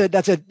belief, that's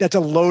a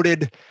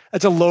loaded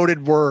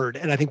word.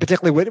 And I think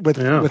particularly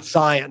with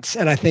science.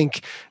 And I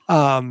think,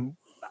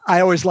 I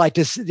always like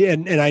to,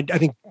 and I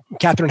think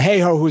Catherine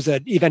Hayhoe, who's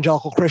an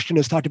evangelical Christian,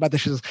 has talked about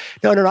this. She says,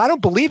 no, I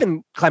don't believe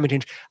in climate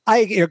change.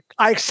 I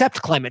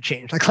accept climate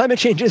change. Like climate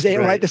change is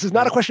right. This is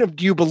not a question of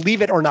do you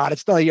believe it or not.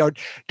 It's not,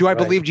 do I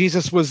believe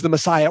Jesus was the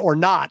Messiah or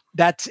not?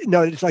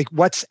 It's like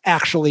what's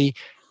actually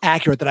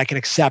accurate that I can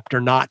accept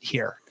or not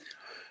here.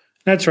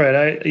 That's right.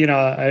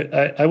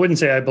 I wouldn't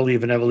say I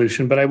believe in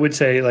evolution, but I would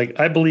say like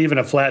I believe in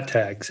a flat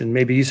tax, and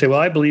maybe you say, well,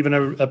 I believe in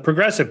a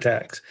progressive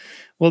tax.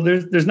 Well,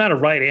 there's not a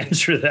right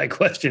answer to that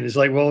question. It's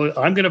like, well,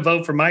 I'm going to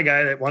vote for my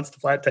guy that wants the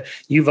flat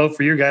tax. You vote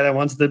for your guy that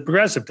wants the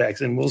progressive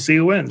tax, and we'll see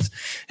who wins.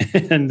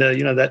 And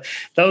that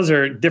those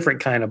are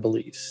different kind of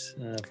beliefs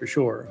for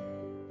sure.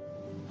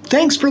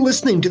 Thanks for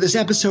listening to this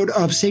episode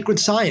of Sacred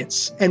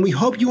Science, and we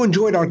hope you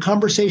enjoyed our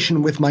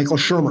conversation with Michael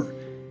Shermer.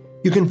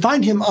 You can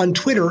find him on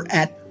Twitter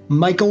at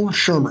Michael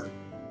Shermer.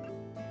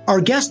 Our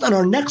guest on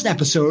our next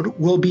episode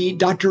will be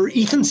Dr.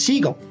 Ethan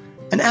Siegel,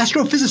 an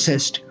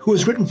astrophysicist who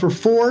has written for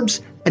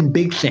Forbes and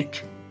Big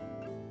Think.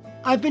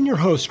 I've been your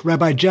host,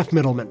 Rabbi Jeff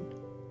Mitelman.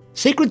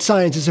 Sacred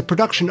Science is a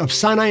production of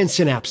Sinai and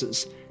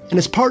Synapses and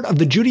is part of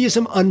the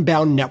Judaism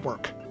Unbound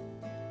network.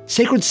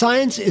 Sacred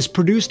Science is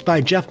produced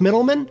by Jeff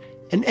Mitelman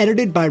and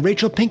edited by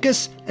Rachel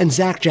Pincus and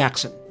Zach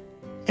Jackson.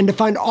 And to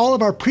find all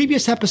of our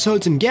previous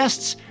episodes and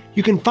guests,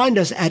 you can find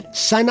us at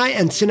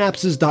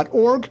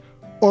sinaiandsynapses.org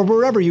or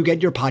wherever you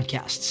get your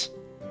podcasts.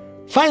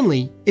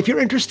 Finally, if you're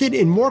interested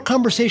in more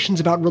conversations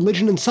about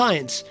religion and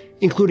science,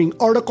 including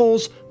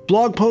articles,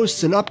 blog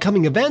posts, and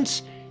upcoming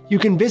events, you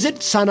can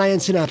visit Sinai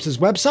and Synapses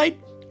website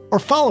or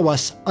follow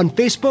us on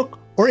Facebook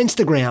or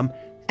Instagram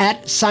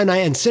at Sinai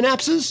and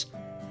Synapses,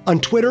 on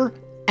Twitter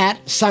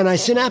at Sinai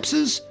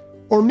Synapses,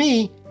 or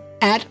me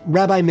at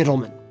Rabbi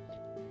Mitelman.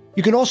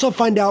 You can also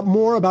find out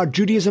more about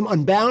Judaism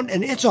Unbound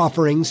and its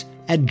offerings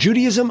at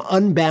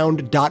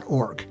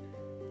judaismunbound.org.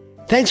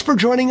 Thanks for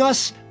joining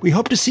us. We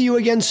hope to see you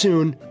again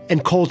soon,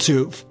 and Kol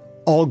Tuv,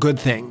 all good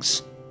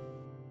things.